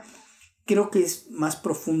problema creo que es más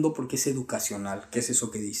profundo porque es educacional, que es eso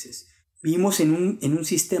que dices. Vivimos en un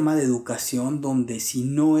sistema de educación donde si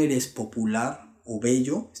no eres popular o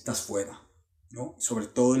bello, estás fuera, ¿no? Sobre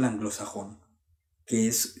todo el anglosajón, que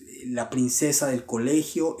es la princesa del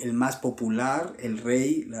colegio, el más popular, el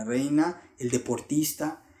rey, la reina, el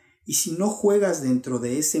deportista. Y si no juegas dentro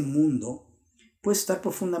de ese mundo, puedes estar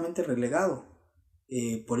profundamente relegado.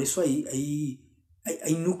 Por eso hay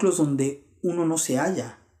núcleos donde uno no se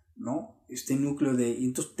halla, ¿no? Este núcleo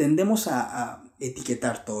entonces tendemos a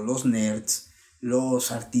etiquetar todos, los nerds,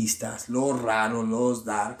 los artistas, los raros, los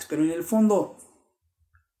darks, pero en el fondo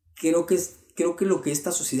creo que lo que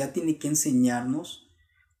esta sociedad tiene que enseñarnos,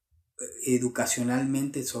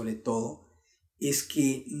 educacionalmente sobre todo, es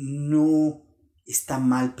que no está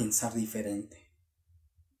mal pensar diferente.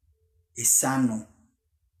 Es sano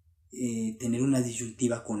tener una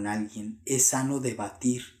disyuntiva con alguien, es sano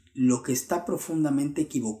debatir. Lo que está profundamente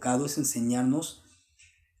equivocado es enseñarnos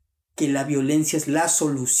que la violencia es la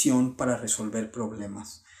solución para resolver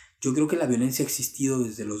problemas. Yo creo que la violencia ha existido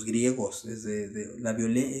desde los griegos,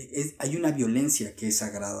 hay una violencia que es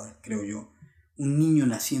sagrada, creo yo. Un niño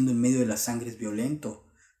naciendo en medio de la sangre es violento.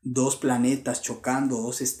 2 planetas chocando,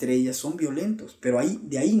 2 estrellas son violentos, pero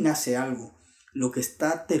de ahí nace algo. Lo que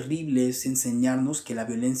está terrible es enseñarnos que la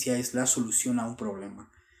violencia es la solución a un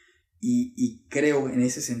problema. y creo en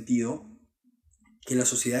ese sentido que las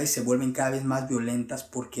sociedades se vuelven cada vez más violentas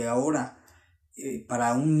porque ahora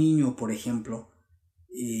para un niño, por ejemplo,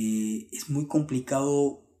 es muy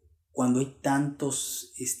complicado cuando hay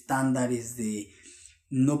tantos estándares de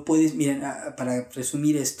no puedes, miren, para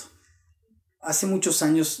resumir esto, hace muchos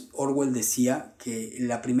años Orwell decía que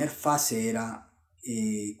la primera fase era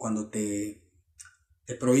cuando te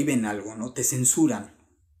prohíben algo, ¿no? Te censuran.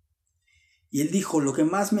 Y él dijo, lo que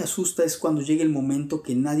más me asusta es cuando llegue el momento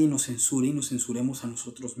que nadie nos censure y nos censuremos a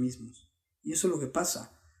nosotros mismos. Y eso es lo que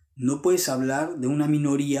pasa. No puedes hablar de una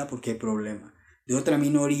minoría porque hay problema, de otra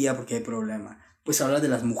minoría porque hay problema. Puedes hablar de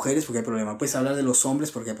las mujeres porque hay problema, puedes hablar de los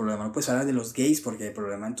hombres porque hay problema, no puedes hablar de los gays porque hay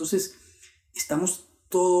problema. Entonces,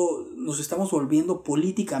 nos estamos volviendo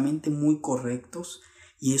políticamente muy correctos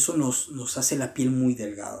y eso nos hace la piel muy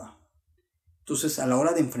delgada. Entonces, a la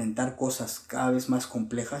hora de enfrentar cosas cada vez más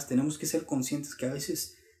complejas, tenemos que ser conscientes que a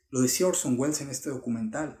veces, lo decía Orson Welles en este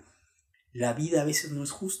documental, la vida a veces no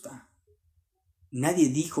es justa. Nadie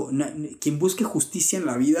dijo, quien busque justicia en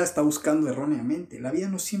la vida está buscando erróneamente. La vida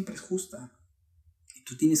no siempre es justa. Y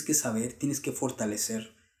tú tienes que saber, tienes que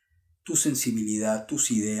fortalecer tu sensibilidad,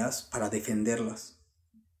 tus ideas para defenderlas.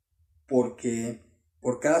 Porque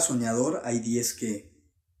por cada soñador hay 10 que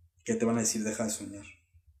te van a decir deja de soñar.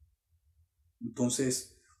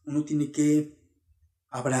 Entonces uno tiene que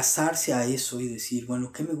abrazarse a eso y decir,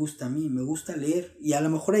 bueno, ¿qué me gusta a mí? Me gusta leer. Y a lo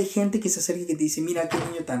mejor hay gente que se acerca y que te dice, mira, qué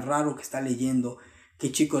niño tan raro que está leyendo,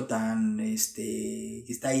 qué chico tan, que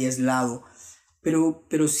está ahí aislado.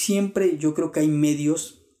 Pero siempre yo creo que hay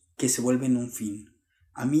medios que se vuelven un fin.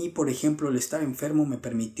 A mí, por ejemplo, el estar enfermo me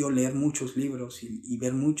permitió leer muchos libros y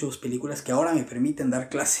ver muchas películas que ahora me permiten dar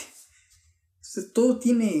clase. Entonces, todo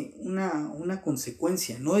tiene una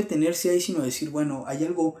consecuencia, no detenerse ahí, sino decir, bueno, hay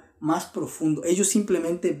algo más profundo. Ellos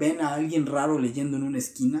simplemente ven a alguien raro leyendo en una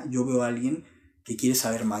esquina, yo veo a alguien que quiere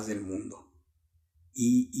saber más del mundo.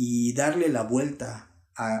 Y darle la vuelta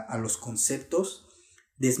a los conceptos,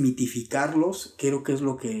 desmitificarlos, creo que es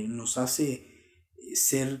lo que nos hace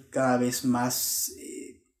ser cada vez más,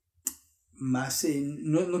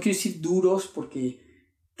 no quiero decir duros, porque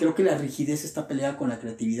creo que la rigidez está peleada con la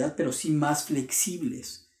creatividad, pero sí más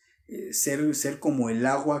flexibles. Ser como el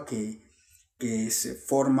agua que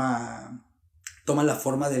toma la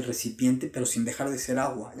forma del recipiente, pero sin dejar de ser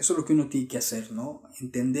agua. Eso es lo que uno tiene que hacer, ¿no?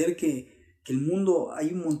 Entender que el mundo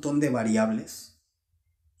hay un montón de variables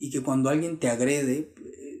y que cuando alguien te agrede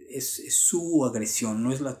es su agresión,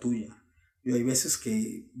 no es la tuya. Yo hay veces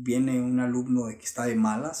que viene un alumno de que está de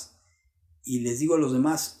malas y les digo a los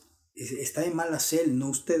demás, está de malas él, no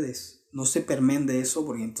ustedes. No se permen de eso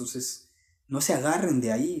porque entonces no se agarren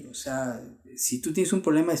de ahí. O sea, si tú tienes un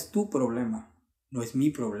problema es tu problema, no es mi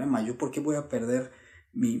problema. Yo por qué voy a perder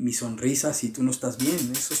mi sonrisa si tú no estás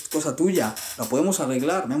bien. Eso es cosa tuya, la podemos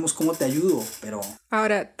arreglar, vemos cómo te ayudo, pero...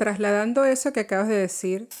 Ahora, trasladando eso que acabas de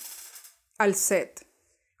decir al set,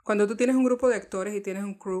 cuando tú tienes un grupo de actores y tienes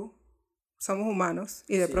un crew, somos humanos,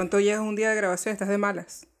 y de pronto llegas un día de grabación y estás de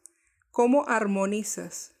malas. ¿Cómo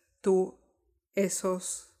armonizas tú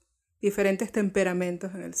esos diferentes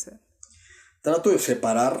temperamentos en el set? Trato de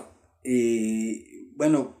separar,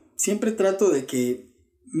 siempre trato de que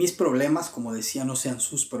mis problemas, como decía, no sean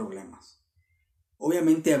sus problemas.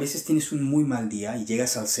 Obviamente a veces tienes un muy mal día y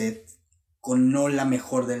llegas al set con no la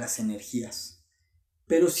mejor de las energías.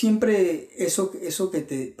 Pero siempre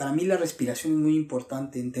para mí la respiración es muy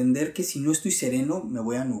importante, entender que si no estoy sereno me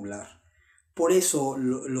voy a nublar. Por eso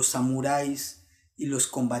los samuráis y los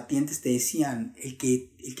combatientes te decían, el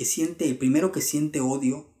primero que siente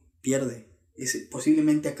odio pierde,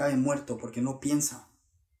 posiblemente acabe muerto porque no piensa.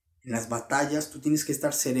 En las batallas tú tienes que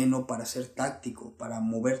estar sereno para ser táctico, para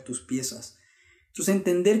mover tus piezas. Entonces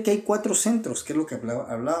entender que hay 4 centros, que es lo que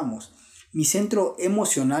hablábamos. Mi centro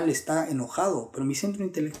emocional está enojado, pero mi centro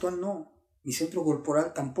intelectual no. Mi centro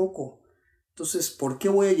corporal tampoco. Entonces, ¿por qué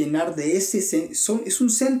voy a llenar de ese centro? Es un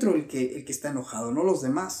centro el que está enojado, no los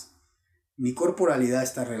demás. Mi corporalidad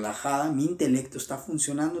está relajada, mi intelecto está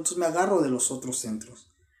funcionando, entonces me agarro de los otros centros.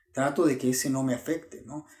 Trato de que ese no me afecte,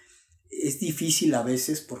 ¿no? Es difícil a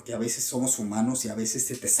veces porque a veces somos humanos y a veces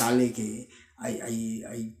se te sale que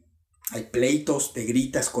hay pleitos, te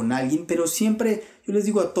gritas con alguien, pero siempre yo les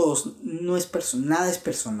digo a todos, nada es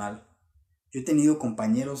personal. Yo he tenido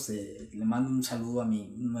compañeros, le mando un saludo a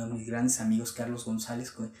uno de mis grandes amigos, Carlos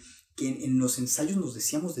González, que en los ensayos nos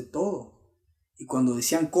decíamos de todo. Y cuando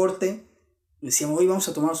decían corte, decíamos, hoy vamos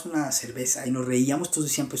a tomarnos una cerveza, y nos reíamos, todos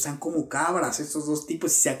decían, pues están como cabras estos dos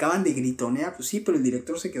tipos, y se acaban de gritonear. Pues sí, pero el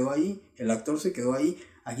director se quedó ahí, el actor se quedó ahí,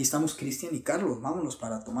 aquí estamos Cristian y Carlos, vámonos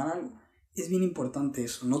para tomar algo. Es bien importante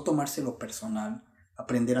eso, no tomárselo personal.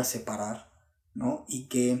 aprender a separar, ¿no? Y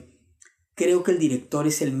que creo que el director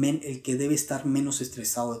es el que debe estar menos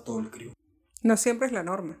estresado de todo el crew. No siempre es la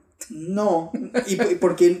norma. No, y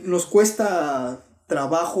porque nos cuesta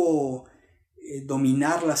trabajo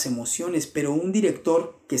dominar las emociones, pero un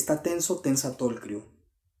director que está tenso, tensa todo el crew.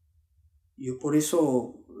 Yo por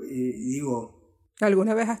eso digo...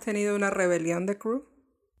 ¿Alguna vez has tenido una rebelión de crew?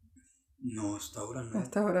 No, hasta ahora no.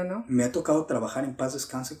 Hasta ahora no. Me ha tocado trabajar en paz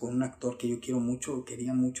descanse con un actor que yo quiero mucho,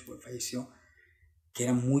 quería mucho, porque falleció, que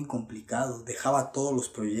era muy complicado, dejaba todos los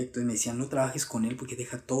proyectos, me decían no trabajes con él porque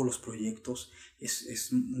deja todos los proyectos,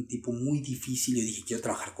 es un tipo muy difícil. Yo dije quiero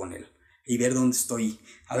trabajar con él y ver dónde estoy,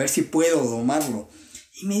 a ver si puedo domarlo,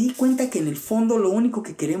 y me di cuenta que en el fondo lo único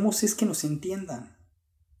que queremos es que nos entiendan.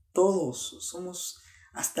 Todos somos,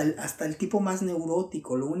 hasta el tipo más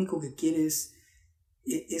neurótico, lo único que quiere es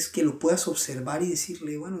que lo puedas observar y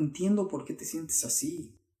decirle, bueno, entiendo por qué te sientes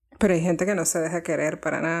así. Pero hay gente que no se deja querer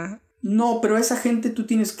para nada. No, pero a esa gente tú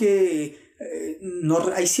tienes que...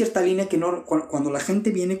 hay cierta línea que no... Cuando la gente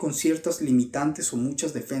viene con ciertas limitantes o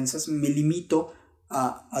muchas defensas, me limito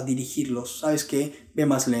a dirigirlos. ¿Sabes qué? Ve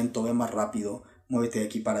más lento, ve más rápido, muévete de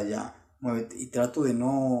aquí para allá, muévete. Y trato de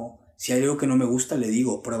no... Si hay algo que no me gusta, le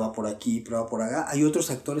digo, prueba por aquí, prueba por acá. Hay otros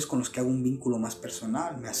actores con los que hago un vínculo más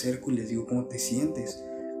personal. Me acerco y les digo, ¿cómo te sientes?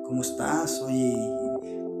 ¿Cómo estás? Oye,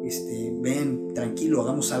 ven, tranquilo,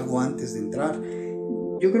 hagamos algo antes de entrar.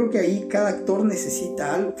 Yo creo que ahí cada actor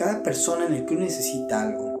necesita algo, cada persona en el crew necesita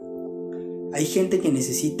algo. Hay gente que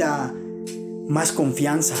necesita más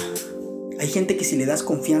confianza. Hay gente que si le das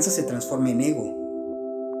confianza se transforma en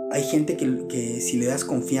ego. Hay gente que si le das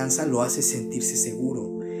confianza lo hace sentirse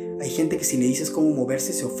seguro. Hay gente que si le dices cómo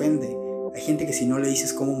moverse se ofende. Hay gente que si no le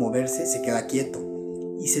dices cómo moverse se queda quieto.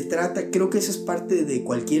 Y se trata, creo que eso es parte de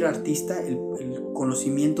cualquier artista, el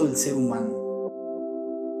conocimiento del ser humano.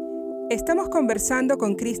 Estamos conversando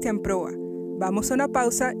con Cristian Proa. Vamos a una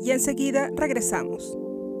pausa y enseguida regresamos.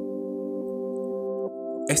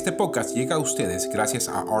 Este podcast llega a ustedes gracias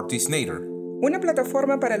a Artistnator, una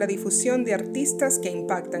plataforma para la difusión de artistas que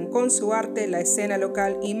impactan con su arte la escena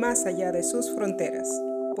local y más allá de sus fronteras.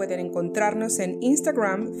 Pueden encontrarnos en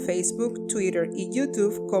Instagram, Facebook, Twitter y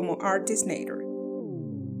YouTube como Artistnator.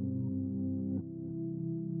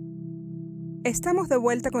 Estamos de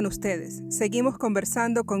vuelta con ustedes. Seguimos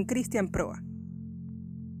conversando con Cristian Proa.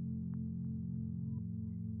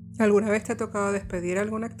 ¿Alguna vez te ha tocado despedir a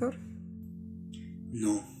algún actor?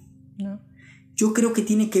 No. No. Yo creo que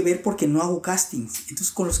tiene que ver porque no hago castings.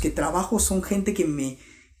 Entonces con los que trabajo son gente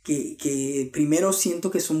que primero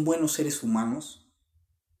siento que son buenos seres humanos.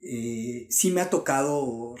 Sí me ha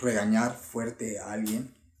tocado regañar fuerte a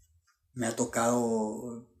alguien. Me ha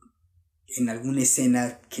tocado en alguna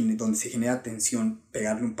escena donde se genera tensión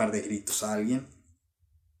pegarle un par de gritos a alguien.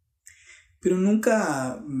 Pero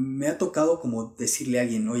nunca me ha tocado como decirle a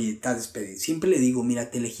alguien, oye, estás despedido. Siempre le digo, mira,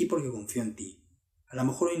 te elegí porque confío en ti. A lo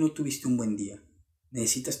mejor hoy no tuviste un buen día.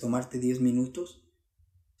 ¿Necesitas tomarte 10 minutos?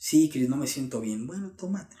 Sí, Chris, no me siento bien. Bueno,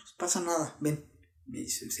 tómatelos, pasa nada, ven.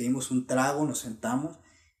 Seguimos un trago, nos sentamos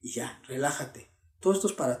y ya, relájate. Todo esto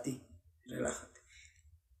es para ti, relájate.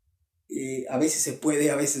 A veces se puede,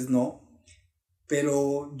 a veces no.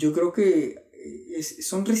 Pero yo creo que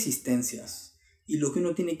son resistencias. Y lo que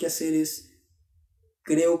uno tiene que hacer es,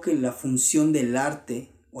 creo que la función del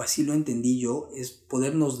arte, o así lo entendí yo, es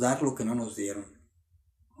podernos dar lo que no nos dieron.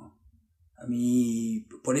 A mí,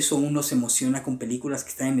 por eso uno se emociona con películas que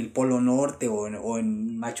están en el Polo Norte o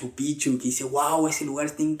en Machu Picchu, que dice, wow, ese lugar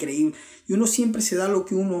está increíble. Y uno siempre se da lo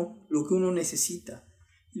que uno necesita.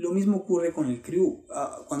 Y lo mismo ocurre con el crew.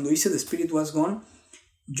 Cuando hice The Spirit Was Gone,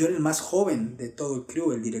 yo era el más joven de todo el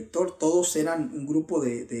crew, el director. Todos eran un grupo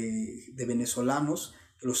de venezolanos,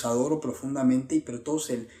 que los adoro profundamente, pero todos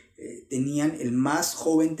el más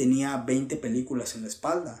joven tenía 20 películas en la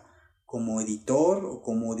espalda. Como editor o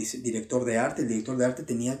como director de arte. El director de arte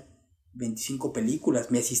tenía 25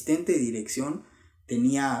 películas. Mi asistente de dirección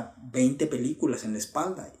tenía 20 películas en la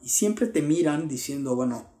espalda. Y siempre te miran diciendo,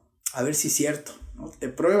 bueno, a ver si es cierto, ¿no? Te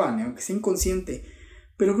prueban, aunque sea inconsciente.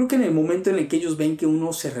 Pero creo que en el momento en el que ellos ven que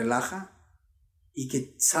uno se relaja y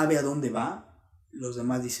que sabe a dónde va, los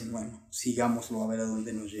demás dicen, bueno, sigámoslo a ver a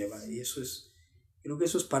dónde nos lleva. Y creo que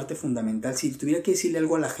eso es parte fundamental. Si tuviera que decirle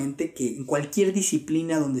algo a la gente, que en cualquier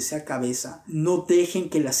disciplina donde sea cabeza, no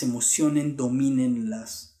dejen que las emociones dominen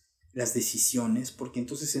las decisiones, porque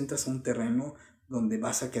entonces entras a un terreno donde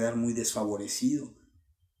vas a quedar muy desfavorecido.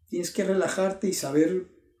 Tienes que relajarte y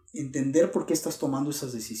saber entender por qué estás tomando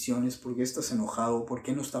esas decisiones, por qué estás enojado, por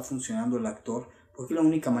qué no está funcionando el actor, porque es la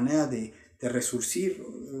única manera de resurgir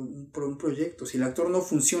un proyecto. Si el actor no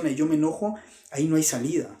funciona y yo me enojo, ahí no hay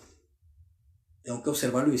salida. Tengo que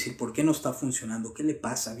observarlo y decir, ¿por qué no está funcionando? ¿Qué le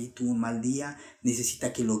pasa? Tuvo un mal día,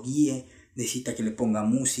 necesita que lo guíe, necesita que le ponga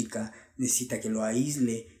música, necesita que lo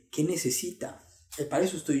aísle. ¿Qué necesita? Para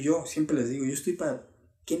eso estoy yo, siempre les digo, yo estoy para...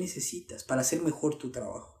 ¿Qué necesitas? Para hacer mejor tu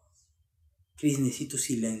trabajo. Chris, necesito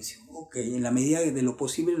silencio. Ok, en la medida de lo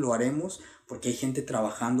posible lo haremos, porque hay gente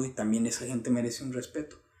trabajando y también esa gente merece un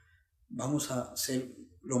respeto. Vamos a ser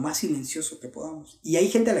lo más silencioso que podamos. Y hay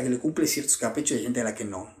gente a la que le cumple ciertos caprichos y hay gente a la que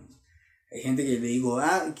no. Hay gente que le digo,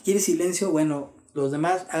 ¿quieres silencio? Bueno, los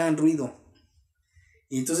demás hagan ruido.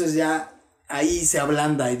 Y entonces ya ahí se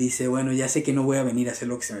ablanda y dice, bueno, ya sé que no voy a venir a hacer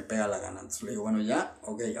lo que se me pega la gana. Entonces le digo, bueno, ya,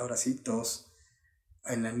 ok, ahora sí, todos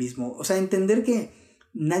en el mismo... O sea, entender que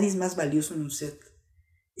nadie es más valioso en un set.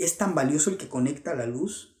 Es tan valioso el que conecta la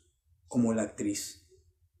luz como la actriz.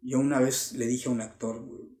 Yo una vez le dije a un actor,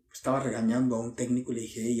 estaba regañando a un técnico y le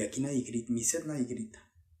dije, hey, aquí nadie grita, mi set nadie grita,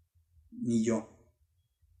 ni yo.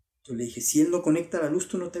 Entonces le dije, si él no conecta la luz,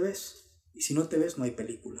 tú no te ves. Y si no te ves, no hay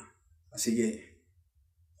película. Así que,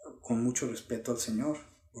 con mucho respeto al Señor,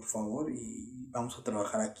 por favor, y vamos a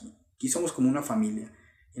trabajar aquí. Aquí somos como una familia.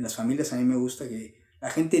 En las familias a mí me gusta que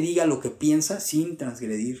la gente diga lo que piensa sin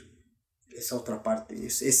transgredir esa otra parte.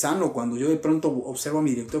 Es sano cuando yo de pronto observo a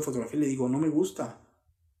mi director de fotografía y le digo, no me gusta.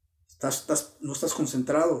 No estás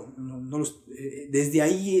concentrado. Desde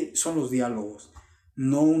ahí son los diálogos.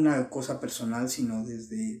 No una cosa personal, sino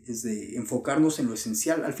desde enfocarnos en lo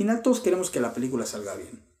esencial. Al final todos queremos que la película salga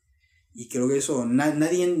bien. Y creo que eso,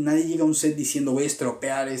 nadie llega a un set diciendo voy a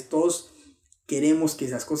estropear esto. Todos queremos que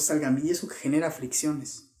las cosas salgan bien y eso genera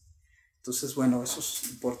fricciones. Entonces, bueno, eso es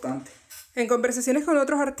importante. En conversaciones con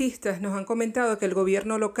otros artistas nos han comentado que el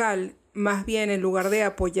gobierno local, más bien en lugar de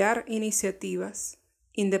apoyar iniciativas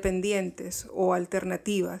independientes o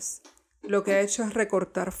alternativas, lo que ha hecho es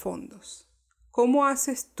recortar fondos. ¿Cómo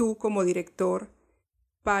haces tú como director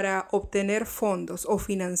para obtener fondos o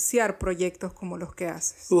financiar proyectos como los que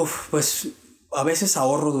haces? Pues a veces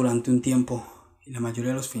ahorro durante un tiempo y la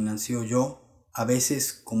mayoría los financio yo. A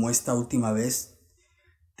veces, como esta última vez,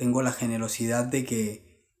 tengo la generosidad de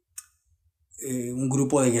que un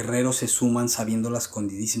grupo de guerreros se suman sabiendo las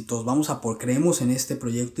condiciones. Dicen todos, creemos en este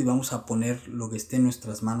proyecto y vamos a poner lo que esté en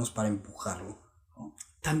nuestras manos para empujarlo, ¿no?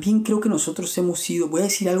 También creo que nosotros hemos sido, voy a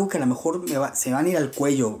decir algo que a lo mejor se van a ir al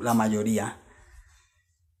cuello la mayoría,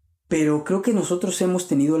 pero creo que nosotros hemos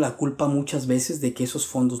tenido la culpa muchas veces de que esos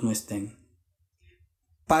fondos no estén.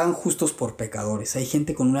 Pagan justos por pecadores. Hay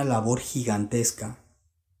gente con una labor gigantesca,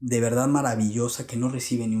 de verdad maravillosa, que no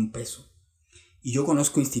recibe ni un peso. Y yo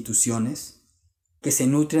conozco instituciones que se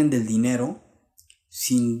nutren del dinero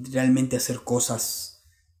sin realmente hacer cosas.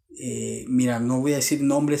 Mira, no voy a decir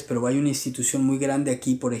nombres, pero hay una institución muy grande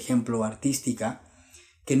aquí, por ejemplo, artística,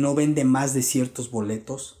 que no vende más de ciertos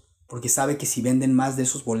boletos, porque sabe que si venden más de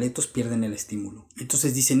esos boletos pierden el estímulo.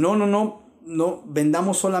 Entonces dicen, no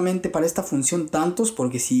vendamos solamente para esta función tantos,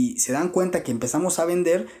 porque si se dan cuenta que empezamos a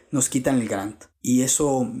vender, nos quitan el grant. Y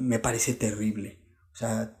eso me parece terrible. O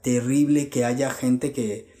sea, terrible que haya gente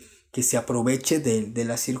que se aproveche de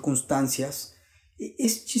las circunstancias.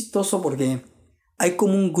 Es chistoso porque hay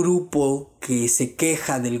como un grupo que se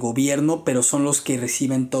queja del gobierno, pero son los que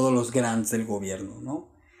reciben todos los grants del gobierno,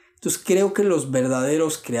 ¿no? Entonces creo que los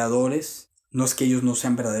verdaderos creadores, no es que ellos no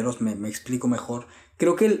sean verdaderos, me explico mejor,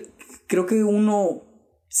 creo que uno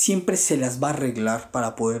siempre se las va a arreglar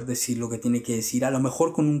para poder decir lo que tiene que decir, a lo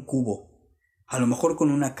mejor con un cubo, a lo mejor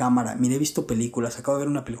con una cámara. Mira, he visto películas, acabo de ver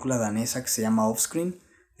una película danesa que se llama Offscreen,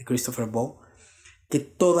 de Christopher Boe, que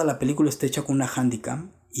toda la película está hecha con una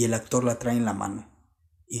Handycam y el actor la trae en la mano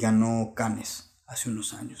y ganó Cannes hace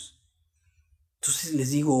unos años. Entonces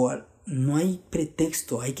les digo, no hay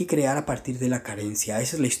pretexto, hay que crear a partir de la carencia.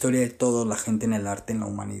 Esa es la historia de toda la gente en el arte, en la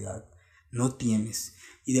humanidad. No tienes.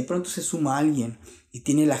 Y de pronto se suma alguien y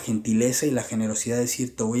tiene la gentileza y la generosidad de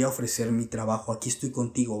decir, te voy a ofrecer mi trabajo, aquí estoy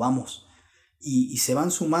contigo, vamos. Y se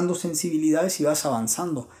van sumando sensibilidades y vas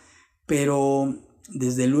avanzando. Pero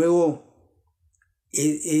desde luego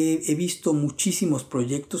he visto muchísimos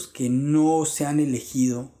proyectos que no se han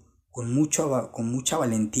elegido con mucha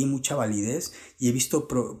valentía y mucha validez, y he visto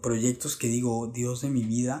proyectos que digo, Dios de mi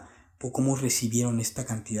vida, ¿cómo recibieron esta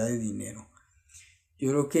cantidad de dinero?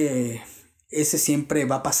 Yo creo que ese siempre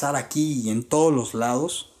va a pasar aquí y en todos los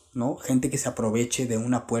lados, ¿no? Gente que se aproveche de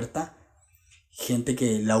una puerta, gente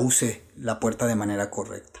que la use la puerta de manera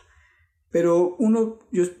correcta. Pero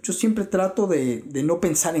yo siempre trato de no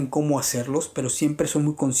pensar en cómo hacerlos, pero siempre soy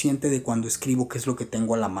muy consciente de cuando escribo qué es lo que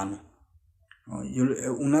tengo a la mano, ¿no?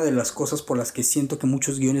 Una de las cosas por las que siento que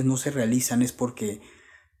muchos guiones no se realizan es porque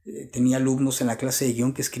tenía alumnos en la clase de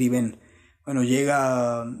guión que escriben,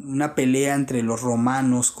 llega una pelea entre los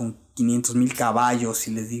romanos con 500,000 caballos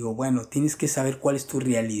y les digo, bueno, tienes que saber cuál es tu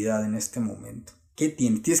realidad en este momento. ¿Qué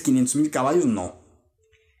tienes? ¿Tienes 500,000 caballos? No.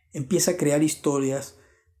 Empieza a crear historias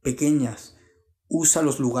pequeñas. Usa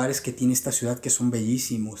los lugares que tiene esta ciudad que son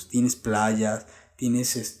bellísimos. Tienes playas,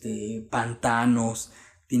 tienes pantanos,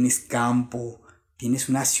 tienes campo, tienes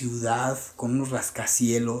una ciudad con unos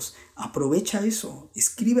rascacielos. Aprovecha eso,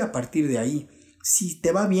 escribe a partir de ahí. Si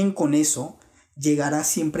te va bien con eso, llegará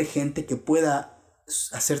siempre gente que pueda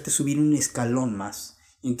hacerte subir un escalón más.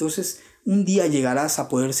 Entonces, un día llegarás a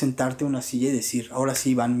poder sentarte en una silla y decir, ahora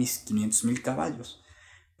sí van mis 500,000 caballos.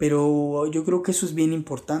 Pero yo creo que eso es bien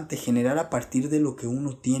importante, generar a partir de lo que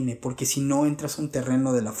uno tiene, porque si no entras a un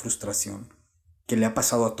terreno de la frustración, que le ha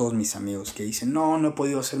pasado a todos mis amigos, que dicen, no he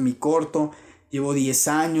podido hacer mi corto, llevo 10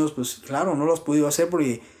 años, pues claro, no lo has podido hacer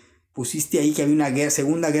porque pusiste ahí que había una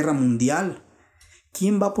Segunda Guerra Mundial.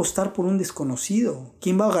 ¿Quién va a apostar por un desconocido?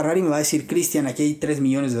 ¿Quién va a agarrar y me va a decir, Cristian, aquí hay 3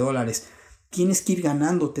 millones de dólares? Tienes que ir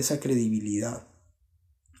ganándote esa credibilidad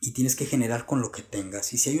y tienes que generar con lo que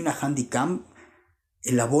tengas. Y si hay una Handycam,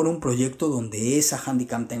 elabora un proyecto donde esa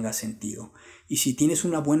Handycam tenga sentido. Y si tienes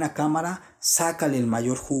una buena cámara, sácale el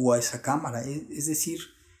mayor jugo a esa cámara. Es decir,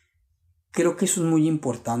 creo que eso es muy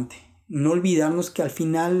importante. No olvidarnos que al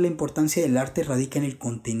final la importancia del arte radica en el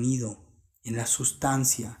contenido, en la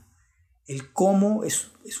sustancia. El cómo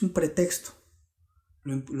es un pretexto.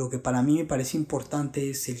 Lo que para mí me parece importante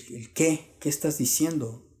es el qué estás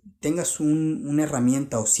diciendo. Tengas una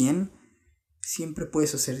herramienta o 100, siempre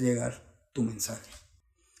puedes hacer llegar tu mensaje.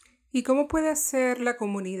 ¿Y cómo puede hacer la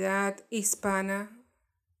comunidad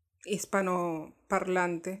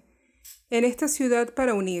hispanoparlante en esta ciudad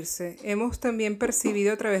para unirse? Hemos también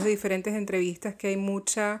percibido a través de diferentes entrevistas que hay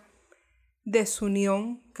mucha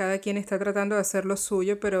desunión, cada quien está tratando de hacer lo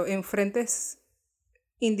suyo, pero en frentes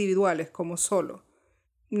individuales, como solo.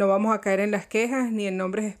 No vamos a caer en las quejas ni en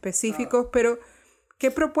nombres específicos, pero ¿qué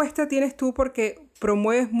propuesta tienes tú? Porque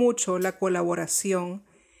promueves mucho la colaboración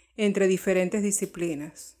entre diferentes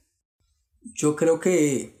disciplinas. Yo creo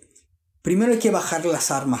que primero hay que bajar las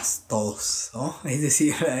armas todos, ¿no? Es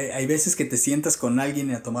decir, hay veces que te sientas con alguien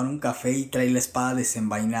a tomar un café y trae la espada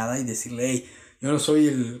desenvainada y decirle, hey, yo no soy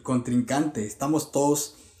el contrincante, estamos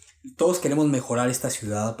todos queremos mejorar esta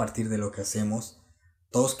ciudad a partir de lo que hacemos,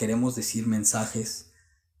 todos queremos decir mensajes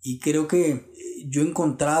y creo que yo he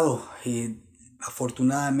encontrado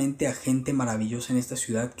afortunadamente a gente maravillosa en esta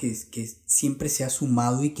ciudad que siempre se ha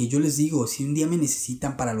sumado y que yo les digo, si un día me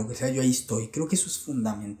necesitan para lo que sea, yo ahí estoy. Creo que eso es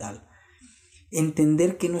fundamental.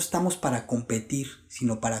 Entender que no estamos para competir,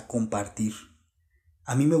 sino para compartir.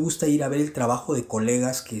 A mí me gusta ir a ver el trabajo de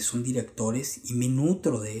colegas que son directores y me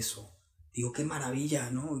nutro de eso. Digo, qué maravilla,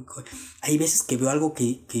 ¿no? Hay veces que veo algo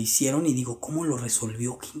que hicieron y digo, ¿cómo lo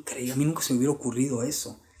resolvió? Qué increíble, a mí nunca se me hubiera ocurrido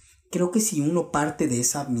eso. Creo que si uno parte de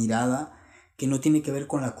esa mirada que no tiene que ver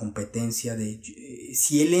con la competencia de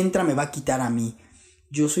si él entra me va a quitar a mí.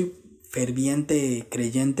 Yo soy ferviente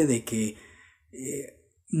creyente de que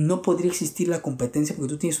no podría existir la competencia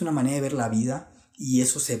porque tú tienes una manera de ver la vida y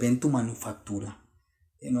eso se ve en tu manufactura,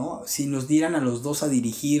 ¿no? Si nos dieran a los dos a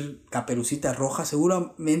dirigir Caperucita Roja,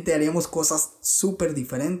 seguramente haríamos cosas súper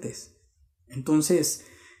diferentes. Entonces,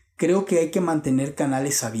 creo que hay que mantener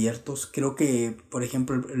canales abiertos. Creo que, por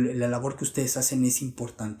ejemplo, la labor que ustedes hacen es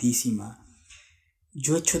importantísima.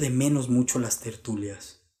 Yo echo de menos mucho las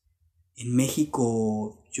tertulias. En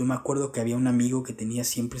México yo me acuerdo que había un amigo que tenía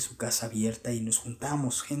siempre su casa abierta y nos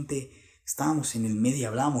juntábamos gente, estábamos en el medio y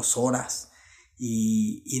hablábamos horas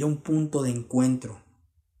y era un punto de encuentro.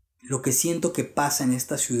 Lo que siento que pasa en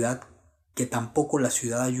esta ciudad, que tampoco la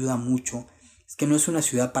ciudad ayuda mucho, es que no es una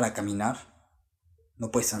ciudad para caminar,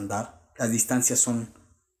 no puedes andar, las distancias son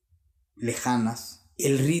lejanas,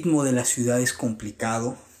 el ritmo de la ciudad es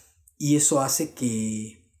complicado. Y eso hace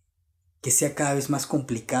que sea cada vez más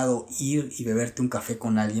complicado ir y beberte un café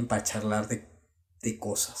con alguien para charlar de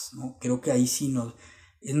cosas, ¿no? Creo que ahí sí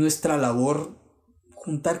es nuestra labor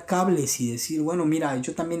juntar cables y decir, bueno, mira,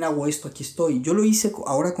 yo también hago esto, aquí estoy. Yo lo hice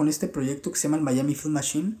ahora con este proyecto que se llama el Miami Film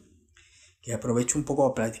Machine, que aprovecho un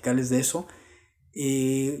poco para platicarles de eso.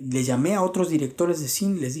 Le llamé a otros directores de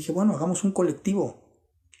cine y les dije, bueno, hagamos un colectivo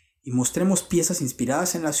y mostremos piezas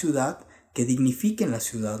inspiradas en la ciudad que dignifiquen la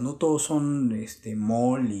ciudad. No todos son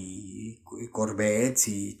mall y corvettes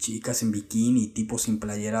y chicas en bikini y tipos sin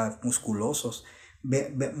playera musculosos.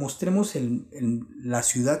 Mostremos la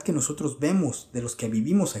ciudad que nosotros vemos, de los que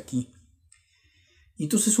vivimos aquí. Y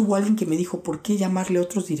entonces hubo alguien que me dijo, ¿por qué llamarle a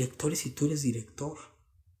otros directores si tú eres director?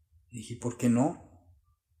 Y dije, ¿por qué no?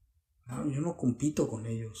 No, yo no compito con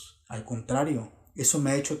ellos, al contrario, eso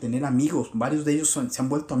me ha hecho tener amigos, varios de ellos se han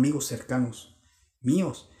vuelto amigos cercanos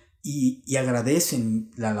míos, y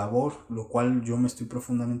agradecen la labor, lo cual yo me estoy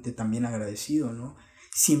profundamente también agradecido, ¿no?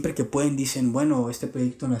 Siempre que pueden dicen, bueno, este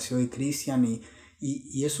proyecto nació de Cristian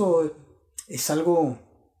y eso es algo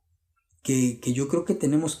que yo creo que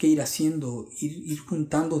tenemos que ir haciendo, ir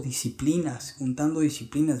juntando disciplinas,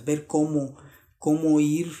 ver cómo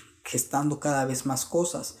ir gestando cada vez más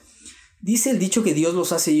cosas. Dice el dicho que Dios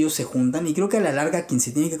los hace y ellos se juntan, y creo que a la larga quien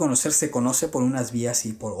se tiene que conocer se conoce por unas vías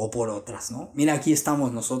o por otras, ¿no? Mira, aquí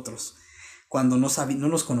estamos nosotros, cuando no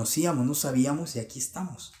nos conocíamos, no sabíamos, y aquí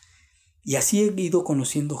estamos. Y así he ido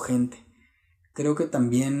conociendo gente. Creo que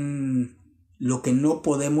también lo que no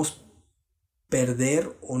podemos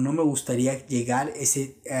perder, o no me gustaría llegar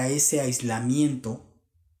a ese aislamiento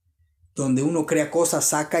donde uno crea cosas,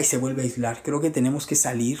 saca y se vuelve a aislar. Creo que tenemos que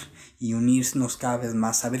salir y unirnos cada vez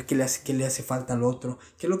más, saber qué le hace falta al otro,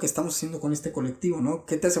 qué es lo que estamos haciendo con este colectivo, ¿no?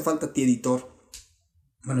 ¿Qué te hace falta a ti, editor?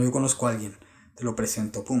 Bueno, yo conozco a alguien, te lo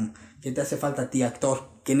presento, pum. ¿Qué te hace falta a ti,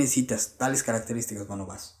 actor? ¿Qué necesitas? Tales características, bueno,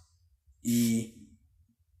 vas. Y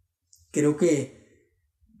creo que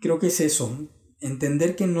es eso,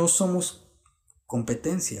 entender que no somos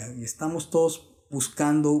competencia, estamos todos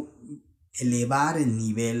buscando elevar el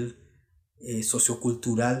nivel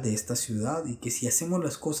sociocultural de esta ciudad, y que si hacemos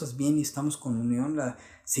las cosas bien y estamos con unión,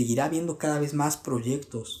 seguirá habiendo cada vez más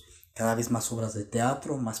proyectos, cada vez más obras de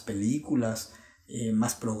teatro, más películas,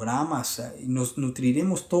 más programas, y nos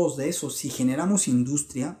nutriremos todos de eso. Si generamos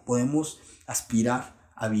industria, podemos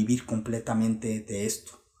aspirar a vivir completamente de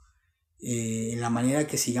esto. En la manera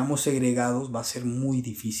que sigamos segregados va a ser muy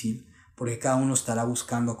difícil, porque cada uno estará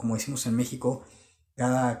buscando, como decimos en México,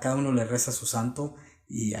 cada uno le reza a su santo,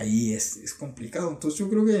 y ahí es complicado. Entonces yo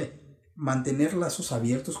creo que mantener lazos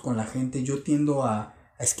abiertos con la gente, yo tiendo a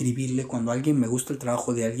escribirle, cuando a alguien me gusta el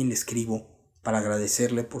trabajo de alguien, le escribo para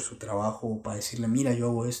agradecerle por su trabajo, para decirle, mira, yo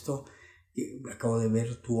hago esto, acabo de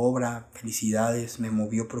ver tu obra, felicidades, me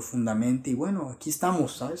movió profundamente, y bueno, aquí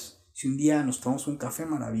estamos, ¿sabes? Si un día nos tomamos un café,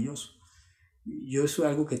 maravilloso. Yo eso es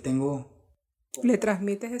algo que tengo. ¿Le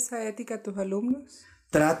transmites esa ética a tus alumnos?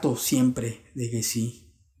 Trato siempre de que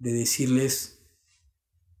sí,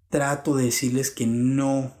 trato de decirles que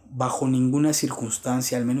no, bajo ninguna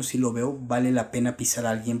circunstancia, al menos si lo veo, vale la pena pisar a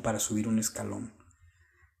alguien para subir un escalón.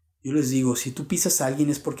 Yo les digo, si tú pisas a alguien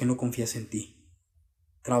es porque no confías en ti.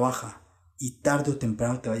 Trabaja, y tarde o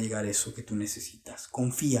temprano te va a llegar eso que tú necesitas.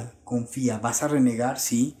 Confía. ¿Vas a renegar?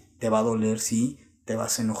 Sí. ¿Te va a doler? Sí. ¿Te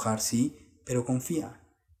vas a enojar? Sí. Pero confía.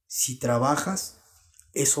 Si trabajas,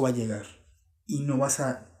 eso va a llegar. Y no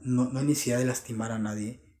hay necesidad de lastimar a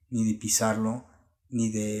nadie, ni de pisarlo, ni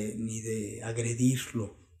de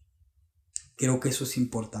agredirlo. Creo que eso es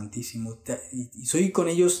importantísimo. Y soy con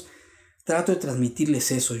ellos, trato de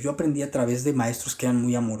transmitirles eso. Yo aprendí a través de maestros que eran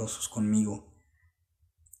muy amorosos conmigo.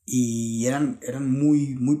 Y eran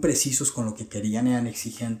muy, muy precisos con lo que querían, eran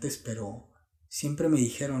exigentes, pero siempre me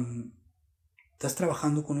dijeron, estás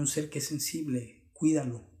trabajando con un ser que es sensible,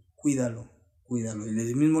 cuídalo. Y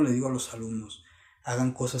les mismo le digo a los alumnos,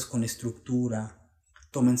 hagan cosas con estructura,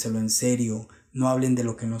 tómenselo en serio, no hablen de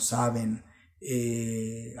lo que no saben,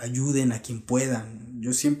 ayuden a quien puedan.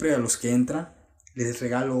 Yo siempre a los que entran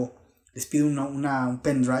les pido un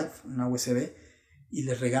pendrive, una USB, y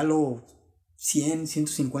les regalo 100,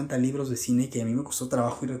 150 libros de cine que a mí me costó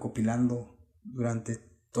trabajo ir recopilando durante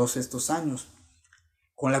todos estos años,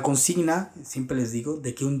 con la consigna, siempre les digo,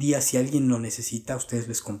 de que un día, si alguien lo necesita, ustedes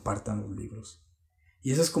les compartan los libros.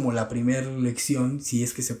 Y esa es como la primera lección, si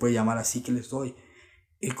es que se puede llamar así, que les doy.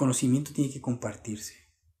 El conocimiento tiene que compartirse.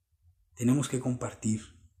 Tenemos que compartir.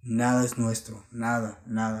 Nada es nuestro,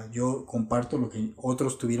 nada. Yo comparto lo que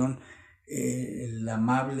otros tuvieron el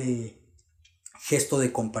amable gesto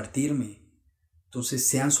de compartirme. Entonces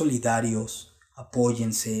sean solidarios,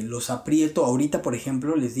 apóyense, los aprieto. Ahorita, por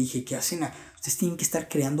ejemplo, les dije, ¿qué hacen? Ustedes tienen que estar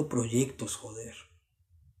creando proyectos, joder.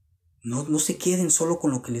 No se queden solo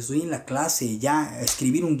con lo que les doy en la clase, ya, a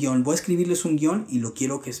escribir un guión. Voy a escribirles un guión y lo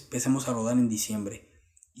quiero que empecemos a rodar en diciembre.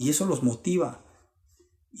 Y eso los motiva.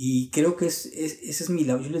 Y creo que ese es mi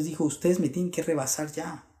labor. Yo les digo, ustedes me tienen que rebasar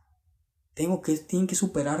ya. Tienen que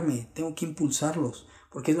superarme, tengo que impulsarlos.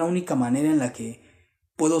 Porque es la única manera en la que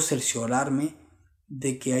puedo cerciorarme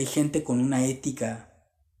de que hay gente con una ética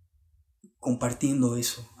compartiendo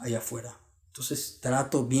eso allá afuera. Entonces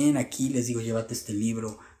trato bien aquí, les digo, llévate este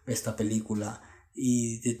libro, esta película,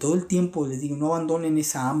 y de todo el tiempo les digo, no abandonen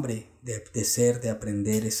esa hambre de ser, de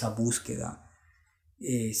aprender, esa búsqueda.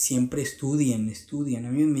 Siempre estudien.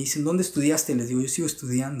 A mí me dicen, ¿dónde estudiaste? Les digo, yo sigo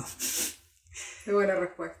estudiando. Qué buena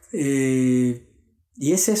respuesta.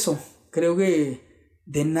 Y es eso, creo que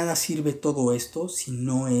de nada sirve todo esto si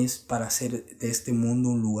no es para hacer de este mundo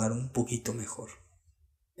un lugar un poquito mejor.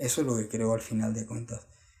 Eso es lo que creo al final de cuentas.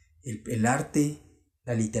 El arte,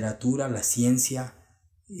 la literatura, la ciencia,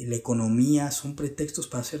 la economía son pretextos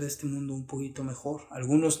para hacer de este mundo un poquito mejor.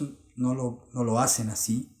 Algunos no lo hacen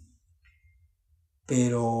así,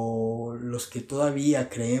 pero los que todavía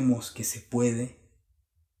creemos que se puede,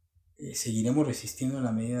 seguiremos resistiendo en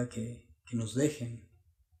la medida que nos dejen.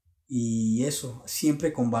 Y eso,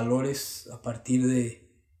 siempre con valores a partir de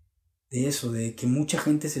eso, de que mucha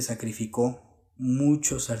gente se sacrificó.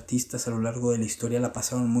 Muchos artistas a lo largo de la historia la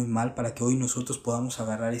pasaron muy mal para que hoy nosotros podamos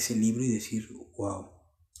agarrar ese libro y decir, wow.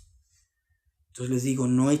 Entonces les digo,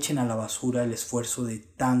 no echen a la basura el esfuerzo de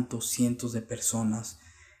tantos cientos de personas,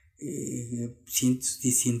 cientos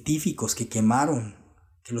de científicos que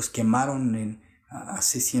los quemaron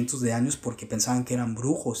hace cientos de años porque pensaban que eran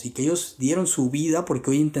brujos y que ellos dieron su vida porque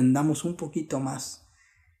hoy entendamos un poquito más.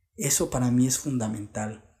 Eso para mí es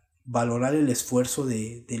fundamental. Valorar el esfuerzo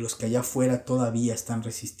de los que allá afuera todavía están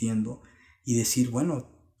resistiendo y decir,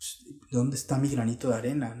 bueno, ¿dónde está mi granito de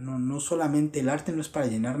arena? No solamente el arte no es para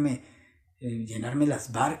llenarme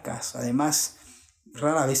las barcas. Además,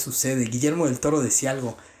 rara vez sucede. Guillermo del Toro decía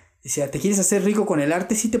algo. Decía, ¿te quieres hacer rico con el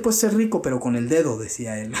arte? Sí te puedes hacer rico, pero con el dedo,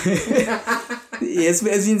 decía él. Y es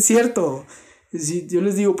bien cierto. Yo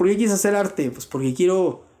les digo, ¿por qué quieres hacer arte? Pues porque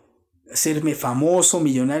quiero hacerme famoso,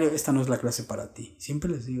 millonario. Esta no es la clase para ti.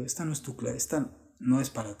 Siempre les digo, esta no es tu clase, esta no es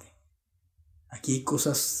para ti. Aquí hay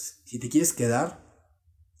cosas, si te quieres quedar,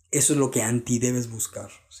 eso es lo que debes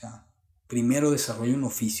buscar. O sea, primero desarrolla un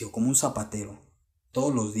oficio, como un zapatero,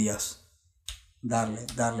 todos los días. Darle.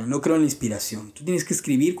 No creo en la inspiración. Tú tienes que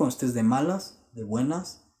escribir cuando estés de malas, de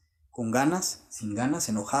buenas, con ganas, sin ganas,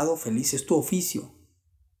 enojado, feliz. Es tu oficio.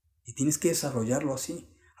 Y tienes que desarrollarlo así.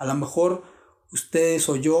 A lo mejor ustedes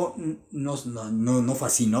o yo, no fue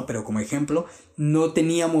así, ¿no? Pero como ejemplo,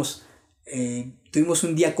 tuvimos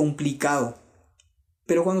un día complicado.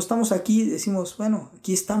 Pero cuando estamos aquí decimos, bueno,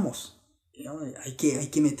 aquí estamos. Hay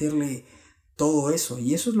que meterle todo eso.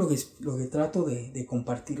 Y eso es lo que trato de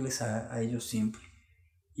compartirles a ellos siempre.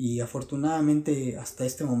 Y afortunadamente hasta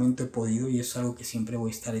este momento he podido, y es algo que siempre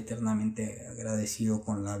voy a estar eternamente agradecido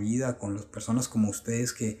con la vida, con las personas como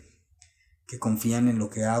ustedes que confían en lo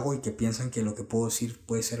que hago y que piensan que lo que puedo decir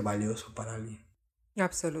puede ser valioso para alguien.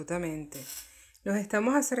 Absolutamente. Nos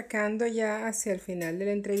estamos acercando ya hacia el final de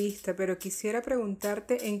la entrevista, pero quisiera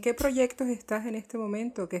preguntarte ¿en qué proyectos estás en este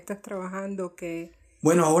momento? ¿Qué estás trabajando?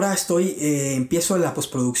 Bueno, ahora empiezo la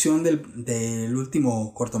postproducción del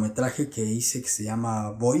último cortometraje que hice que se llama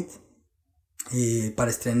Void,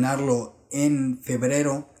 para estrenarlo en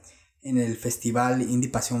febrero en el festival Indie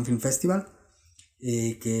Passion Film Festival,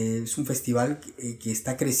 que es un festival que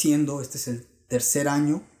está creciendo. Este es el tercer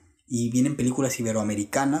año y vienen películas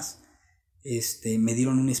iberoamericanas. Me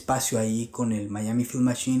dieron un espacio ahí con el Miami Film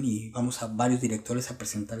Machine y vamos a varios directores a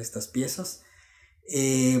presentar estas piezas.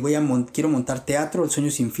 Quiero montar teatro, El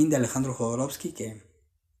sueño sin fin de Alejandro Jodorowsky, que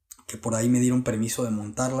por ahí me dieron permiso de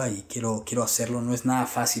montarla y quiero hacerlo. No es nada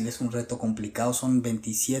fácil, es un reto complicado. Son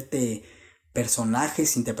 27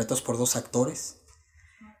 personajes interpretados por 2 actores.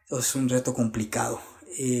 Entonces es un reto complicado.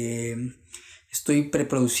 Estoy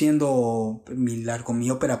preproduciendo mi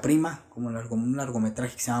ópera prima, como un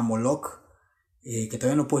largometraje que se llama Moloch, que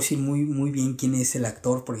todavía no puedo decir muy bien quién es el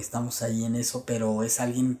actor porque estamos ahí en eso, pero es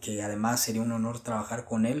alguien que además sería un honor trabajar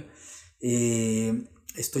con él.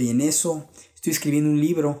 Estoy en eso. Estoy escribiendo un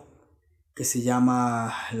libro que se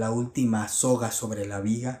llama La última soga sobre la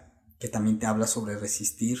viga, que también te habla sobre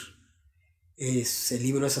resistir. El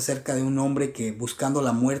libro es acerca de un hombre que buscando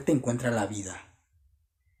la muerte encuentra la vida.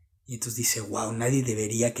 Y entonces dice, wow, nadie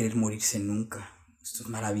debería querer morirse nunca. Esto es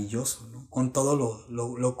maravilloso, ¿no? Con todo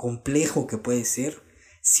lo complejo que puede ser,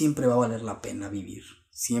 siempre va a valer la pena vivir.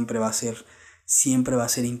 Siempre va a ser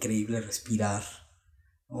increíble respirar,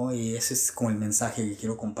 ¿no? Y ese es como el mensaje que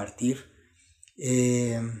quiero compartir.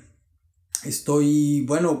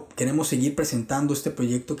 Queremos seguir presentando este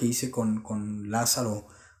proyecto que hice con Lázaro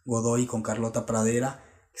Godoy y con Carlota Pradera,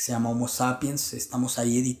 que se llama Homo Sapiens. Estamos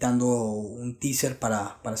ahí editando un teaser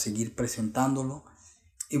para seguir presentándolo.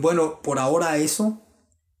 Y bueno, por ahora eso,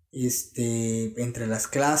 entre las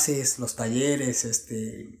clases, los talleres,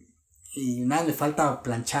 y nada, me falta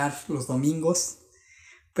planchar los domingos,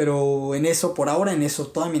 pero por ahora en eso,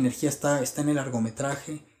 toda mi energía está en el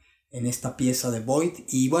largometraje, en esta pieza de Void,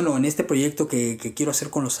 y bueno, en este proyecto que quiero hacer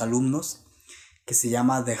con los alumnos, que se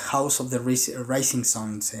llama The House of the Rising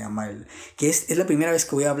Sun, se llama que es la primera vez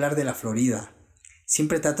que voy a hablar de la Florida.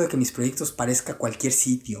 Siempre trato de que mis proyectos parezca cualquier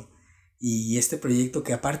sitio. Y este proyecto,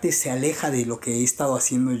 que aparte se aleja de lo que he estado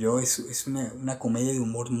haciendo yo, es una comedia de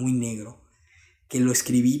humor muy negro, que lo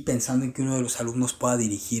escribí pensando en que uno de los alumnos pueda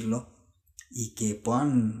dirigirlo. y que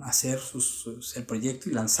puedan hacer el proyecto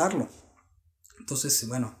y lanzarlo. Entonces,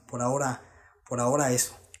 bueno, por ahora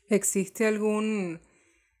eso. ¿Existe algún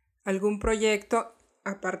proyecto,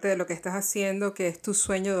 aparte de lo que estás haciendo, que es tu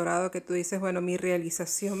sueño dorado, que tú dices, bueno, mi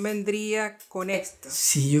realización vendría con esto?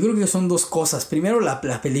 Sí, yo creo que son dos cosas. Primero, la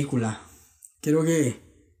película. Creo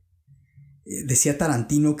que decía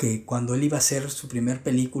Tarantino que cuando él iba a hacer su primer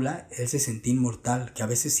película, él se sentía inmortal, que a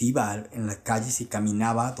veces iba en las calles y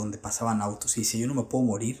caminaba donde pasaban autos y dice, yo no me puedo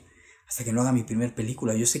morir hasta que no haga mi primer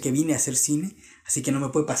película. Yo sé que vine a hacer cine, así que no me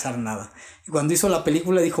puede pasar nada. Y cuando hizo la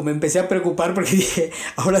película dijo, me empecé a preocupar porque dije,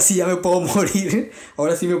 ahora sí ya me puedo morir,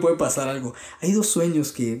 ahora sí me puede pasar algo. Hay dos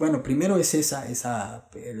sueños que, bueno, primero es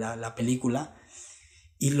la película,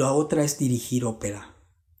 y la otra es dirigir ópera.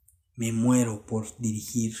 Me muero por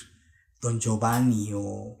dirigir Don Giovanni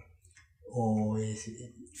o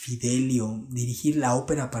Fidelio. Dirigir la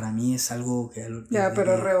ópera para mí es algo que... Ya,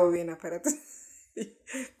 pero rebobina, espérate.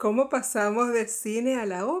 ¿Cómo pasamos de cine a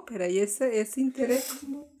la ópera? Y ese interés.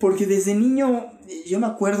 Porque desde niño, yo me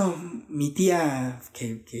acuerdo, mi tía,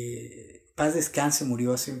 que paz descanse,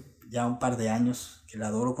 murió hace ya un par de años, que la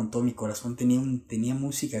adoro con todo mi corazón, tenía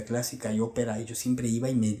música clásica y ópera, y yo siempre iba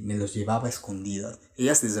y me los llevaba a escondidas.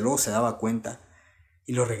 Ella desde luego se daba cuenta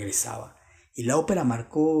y lo regresaba. Y la ópera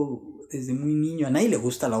marcó desde muy niño. A nadie le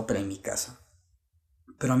gusta la ópera en mi casa,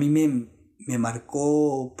 pero a mí me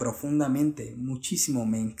marcó profundamente, muchísimo.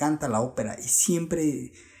 Me encanta la ópera y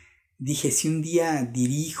siempre dije, si un día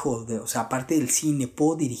dirijo, o sea, aparte del cine,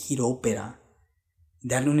 puedo dirigir ópera,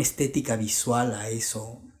 darle una estética visual a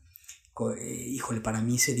eso, híjole, para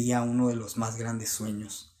mí sería uno de los más grandes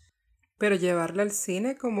sueños. Pero llevarla al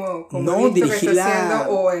cine como no, dirigirla, que está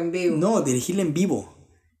haciendo, o en vivo. No, dirigirla en vivo.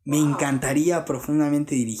 Me encantaría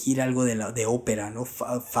profundamente dirigir algo de ópera, ¿no?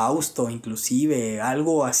 Fausto inclusive,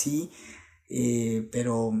 algo así,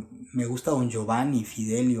 pero me gusta Don Giovanni,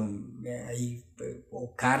 Fidelio,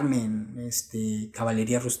 o Carmen,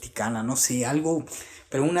 Caballería Rusticana, no sé, algo,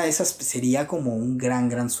 pero una de esas sería como un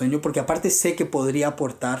gran sueño, porque aparte sé que podría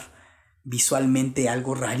aportar visualmente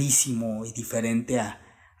algo rarísimo y diferente a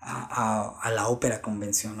la ópera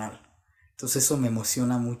convencional. Entonces eso me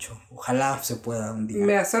emociona mucho. Ojalá se pueda un día.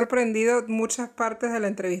 Me ha sorprendido muchas partes de la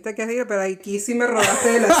entrevista que has dicho, pero aquí sí me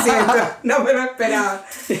robaste del asiento. No me lo esperaba.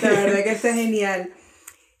 La verdad que está genial.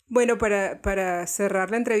 Bueno, para cerrar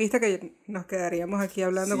la entrevista, que nos quedaríamos aquí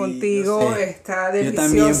hablando contigo, está deliciosa.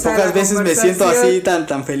 Yo también, pocas veces me siento así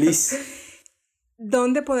tan feliz.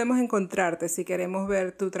 ¿Dónde podemos encontrarte? Si queremos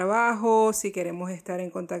ver tu trabajo, si queremos estar en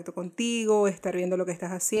contacto contigo, estar viendo lo que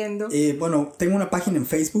estás haciendo. Bueno, tengo una página en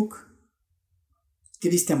Facebook,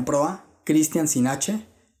 Cristian Proa, Cristian sin H,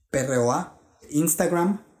 PROA,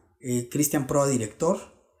 Instagram, Cristian Proa Director,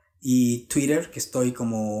 y Twitter, que estoy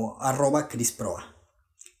como @CrisProa.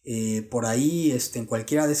 Por ahí, en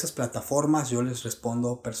cualquiera de esas plataformas, yo les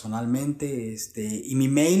respondo personalmente, y mi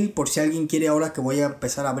mail, por si alguien quiere, ahora que voy a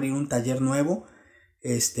empezar a abrir un taller nuevo,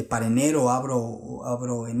 para enero,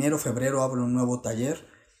 febrero abro un nuevo taller,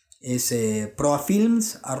 es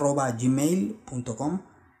proafilms@gmail.com.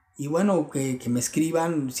 Y bueno, que me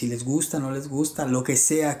escriban si les gusta, no les gusta, lo que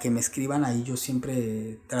sea, que me escriban ahí. Yo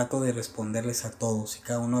siempre trato de responderles a todos y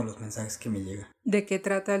cada uno de los mensajes que me llega. ¿De qué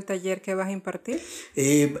trata el taller que vas a impartir?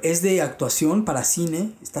 Es de actuación para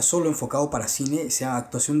cine, está solo enfocado para cine, o sea,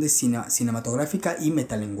 actuación de cinematográfica y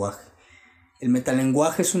metalenguaje. El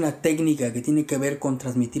metalenguaje es una técnica que tiene que ver con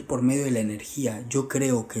transmitir por medio de la energía. Yo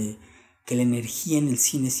creo que la energía en el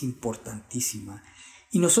cine es importantísima.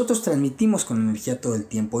 Y nosotros transmitimos con energía todo el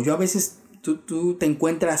tiempo. Yo a veces, tú te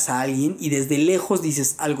encuentras a alguien y desde lejos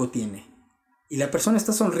dices, algo tiene. Y la persona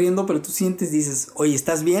está sonriendo, pero tú sientes, dices, oye,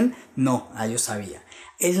 ¿estás bien? No, yo sabía.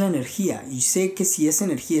 Es la energía. Y sé que si esa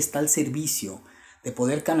energía está al servicio de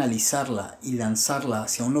poder canalizarla y lanzarla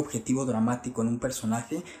hacia un objetivo dramático en un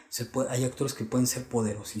personaje, hay actores que pueden ser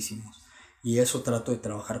poderosísimos. Y eso trato de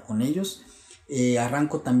trabajar con ellos.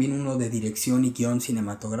 Arranco también uno de dirección y guión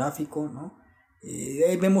cinematográfico, ¿no?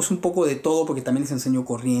 Vemos un poco de todo porque también les enseño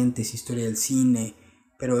corrientes, historia del cine,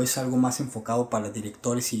 pero es algo más enfocado para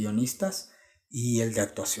directores y guionistas, y el de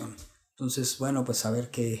actuación. Entonces, bueno, pues a ver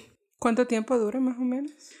qué... ¿Cuánto tiempo dura más o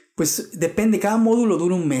menos? Pues depende, cada módulo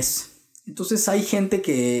dura un mes. Entonces hay gente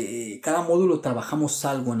que cada módulo trabajamos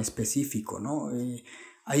algo en específico, ¿no?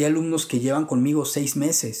 Hay alumnos que llevan conmigo 6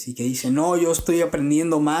 meses y que dicen, no, yo estoy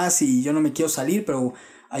aprendiendo más y yo no me quiero salir, pero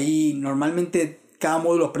ahí normalmente cada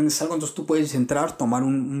módulo aprendes algo, entonces tú puedes entrar, tomar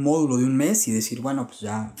un módulo de un mes y decir, bueno, pues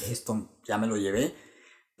ya esto ya me lo llevé,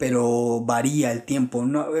 pero varía el tiempo.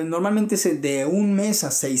 Normalmente es de 1 mes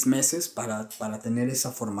a 6 meses para tener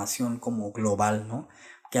esa formación como global, ¿no?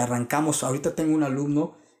 Que arrancamos, ahorita tengo un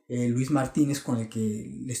alumno Luis Martínez, con el que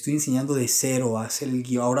le estoy enseñando de cero a hacer el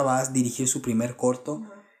guión. Ahora va a dirigir su primer corto,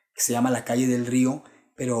 que se llama La calle del río,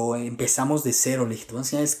 pero empezamos de cero. Le dije, te voy a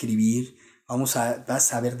enseñar a escribir,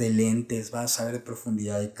 vas a ver de lentes, vas a ver de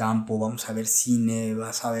profundidad de campo, vamos a ver cine,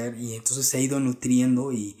 vas a ver, y entonces se ha ido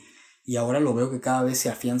nutriendo y ahora lo veo que cada vez se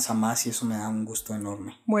afianza más y eso me da un gusto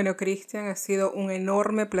enorme. Bueno, Cristian, ha sido un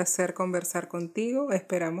enorme placer conversar contigo.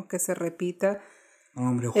 Esperamos que se repita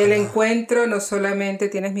el encuentro. No solamente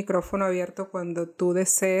tienes micrófono abierto cuando tú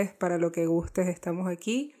desees, para lo que gustes estamos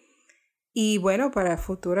aquí. Y bueno, para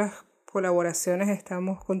futuras colaboraciones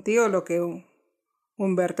estamos contigo. Lo que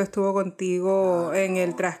Humberto estuvo contigo en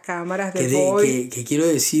el Tras Cámaras de Boy. Que quiero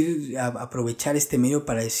decir, aprovechar este medio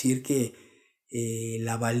para decir que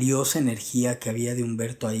la valiosa energía que había de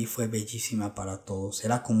Humberto ahí fue bellísima para todos.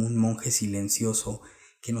 Era como un monje silencioso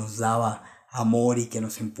que nos daba amor y que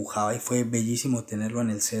nos empujaba, y fue bellísimo tenerlo en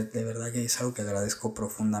el set. De verdad que es algo que agradezco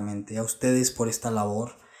profundamente a ustedes por esta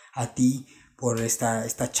labor, a ti por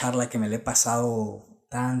esta charla que me la he pasado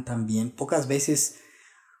tan bien. Pocas veces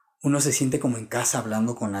uno se siente como en casa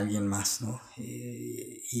hablando con alguien más, ¿no?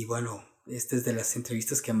 Y bueno, esta es de las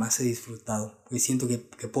entrevistas que más he disfrutado, porque siento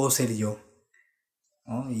que puedo ser yo,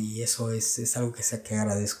 ¿no? Y eso es algo que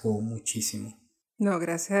agradezco muchísimo. No,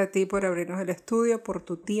 gracias a ti por abrirnos el estudio, por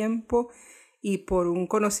tu tiempo y por un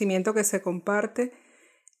conocimiento que se comparte.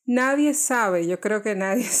 Nadie sabe, yo creo que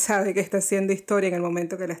nadie sabe que está haciendo historia en el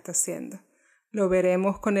momento que la está haciendo. Lo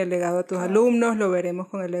veremos con el legado de tus alumnos, lo veremos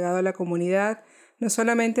con el legado de la comunidad, no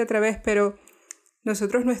solamente a través, pero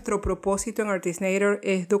nuestro propósito en Artisnator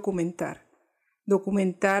es documentar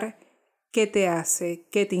qué te hace,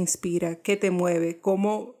 qué te inspira, qué te mueve,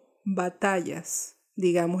 cómo batallas,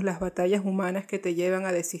 digamos, las batallas humanas que te llevan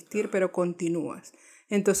a desistir, pero continúas.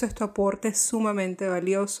 Entonces tu aporte es sumamente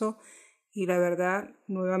valioso y la verdad,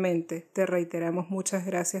 nuevamente, te reiteramos muchas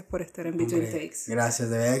gracias por estar en Between Takes. Gracias,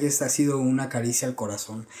 de verdad que esta ha sido una caricia al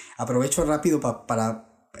corazón. Aprovecho rápido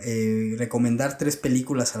para recomendar 3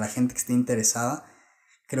 películas a la gente que esté interesada.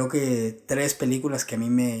 Creo que 3 películas que a mí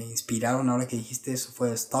me inspiraron ahora que dijiste eso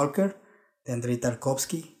fue Stalker, de Andrei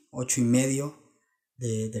Tarkovsky, 8:30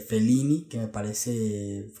 de Fellini, que me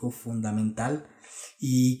parece fue fundamental.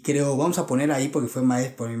 Y creo, vamos a poner ahí, porque fue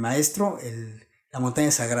por mi maestro, La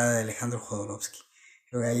montaña sagrada de Alejandro Jodorowsky.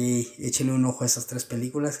 Creo que ahí échenle un ojo a esas 3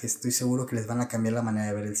 películas que estoy seguro que les van a cambiar la manera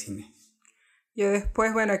de ver el cine. Yo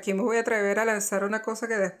después, bueno, aquí me voy a atrever a lanzar una cosa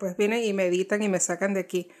que después vienen y me editan y me sacan de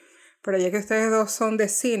aquí. Pero ya que ustedes dos son de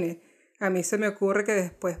cine, a mí se me ocurre que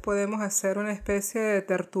después podemos hacer una especie de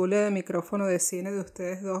tertulia de micrófono de cine de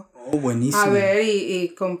ustedes dos. Oh, buenísimo. A ver,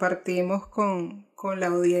 y compartimos con la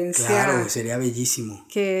audiencia. Claro, sería bellísimo.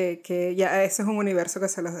 Que ya ese es un universo que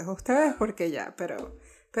se los dejo a ustedes porque ya, pero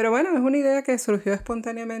bueno, es una idea que surgió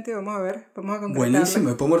espontáneamente y vamos a concretarla.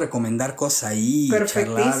 Buenísimo, y podemos recomendar cosas ahí.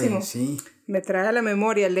 Perfectísimo. Charlar, sí. Me trae a la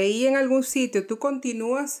memoria, leí en algún sitio, tú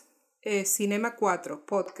continúas Cinema 4,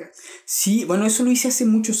 podcast. Sí, bueno, eso lo hice hace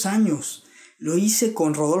muchos años. Lo hice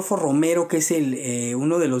con Rodolfo Romero, que es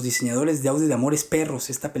uno de los diseñadores de audio de Amores Perros,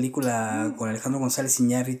 esta película con Alejandro González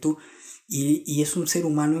Iñárritu, y es un ser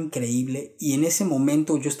humano increíble. Y en ese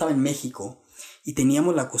momento yo estaba en México y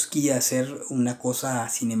teníamos la cosquilla de hacer una cosa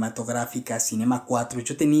cinematográfica, Cinema 4.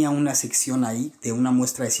 Yo tenía una sección ahí de una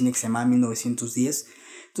muestra de cine que se llamaba 1910.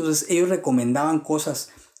 Entonces ellos recomendaban cosas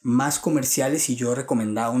más comerciales y yo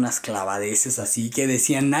recomendaba unas clavadeces así que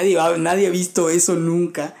decían nadie ha visto eso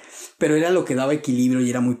nunca, pero era lo que daba equilibrio y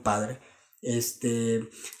era muy padre.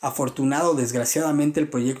 Afortunado, desgraciadamente el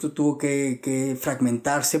proyecto tuvo que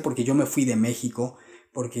fragmentarse porque yo me fui de México,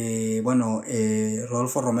 porque bueno,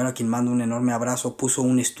 Rodolfo Romero, a quien mando un enorme abrazo, puso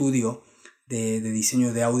un estudio de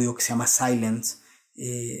diseño de audio que se llama Silence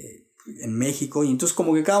en México, y entonces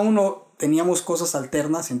como que cada uno teníamos cosas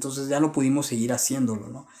alternas, entonces ya no pudimos seguir haciéndolo,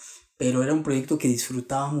 ¿no? Pero era un proyecto que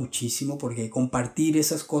disfrutaba muchísimo porque compartir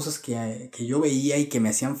esas cosas que yo veía y que me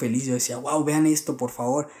hacían feliz, yo decía, wow, vean esto, por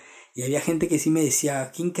favor. Y había gente que sí me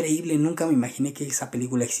decía, qué increíble, nunca me imaginé que esa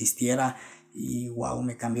película existiera, y wow,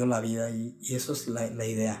 me cambió la vida, y eso es la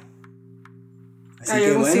idea. Así ¿Hay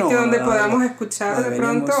algún sitio donde podamos escuchar de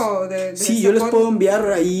pronto? Sí, yo les puedo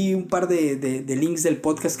enviar ahí un par de links del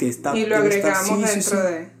podcast que está. Y lo agregamos dentro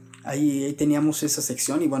de... Ahí teníamos esa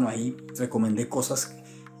sección y bueno, ahí recomendé cosas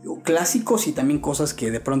clásicos y también cosas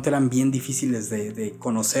que de pronto eran bien difíciles de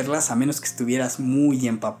conocerlas, a menos que estuvieras muy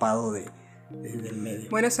empapado del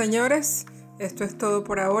medio. Bueno, señores, esto es todo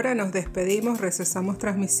por ahora. Nos despedimos, recesamos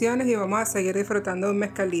transmisiones y vamos a seguir disfrutando de un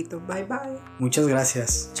mezcalito. Bye, bye. Muchas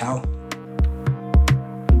gracias. Chao.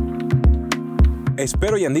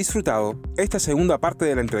 Espero hayan disfrutado esta segunda parte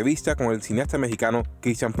de la entrevista con el cineasta mexicano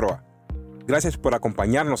Cristian Proa. Gracias por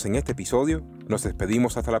acompañarnos en este episodio. Nos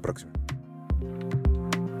despedimos hasta la próxima.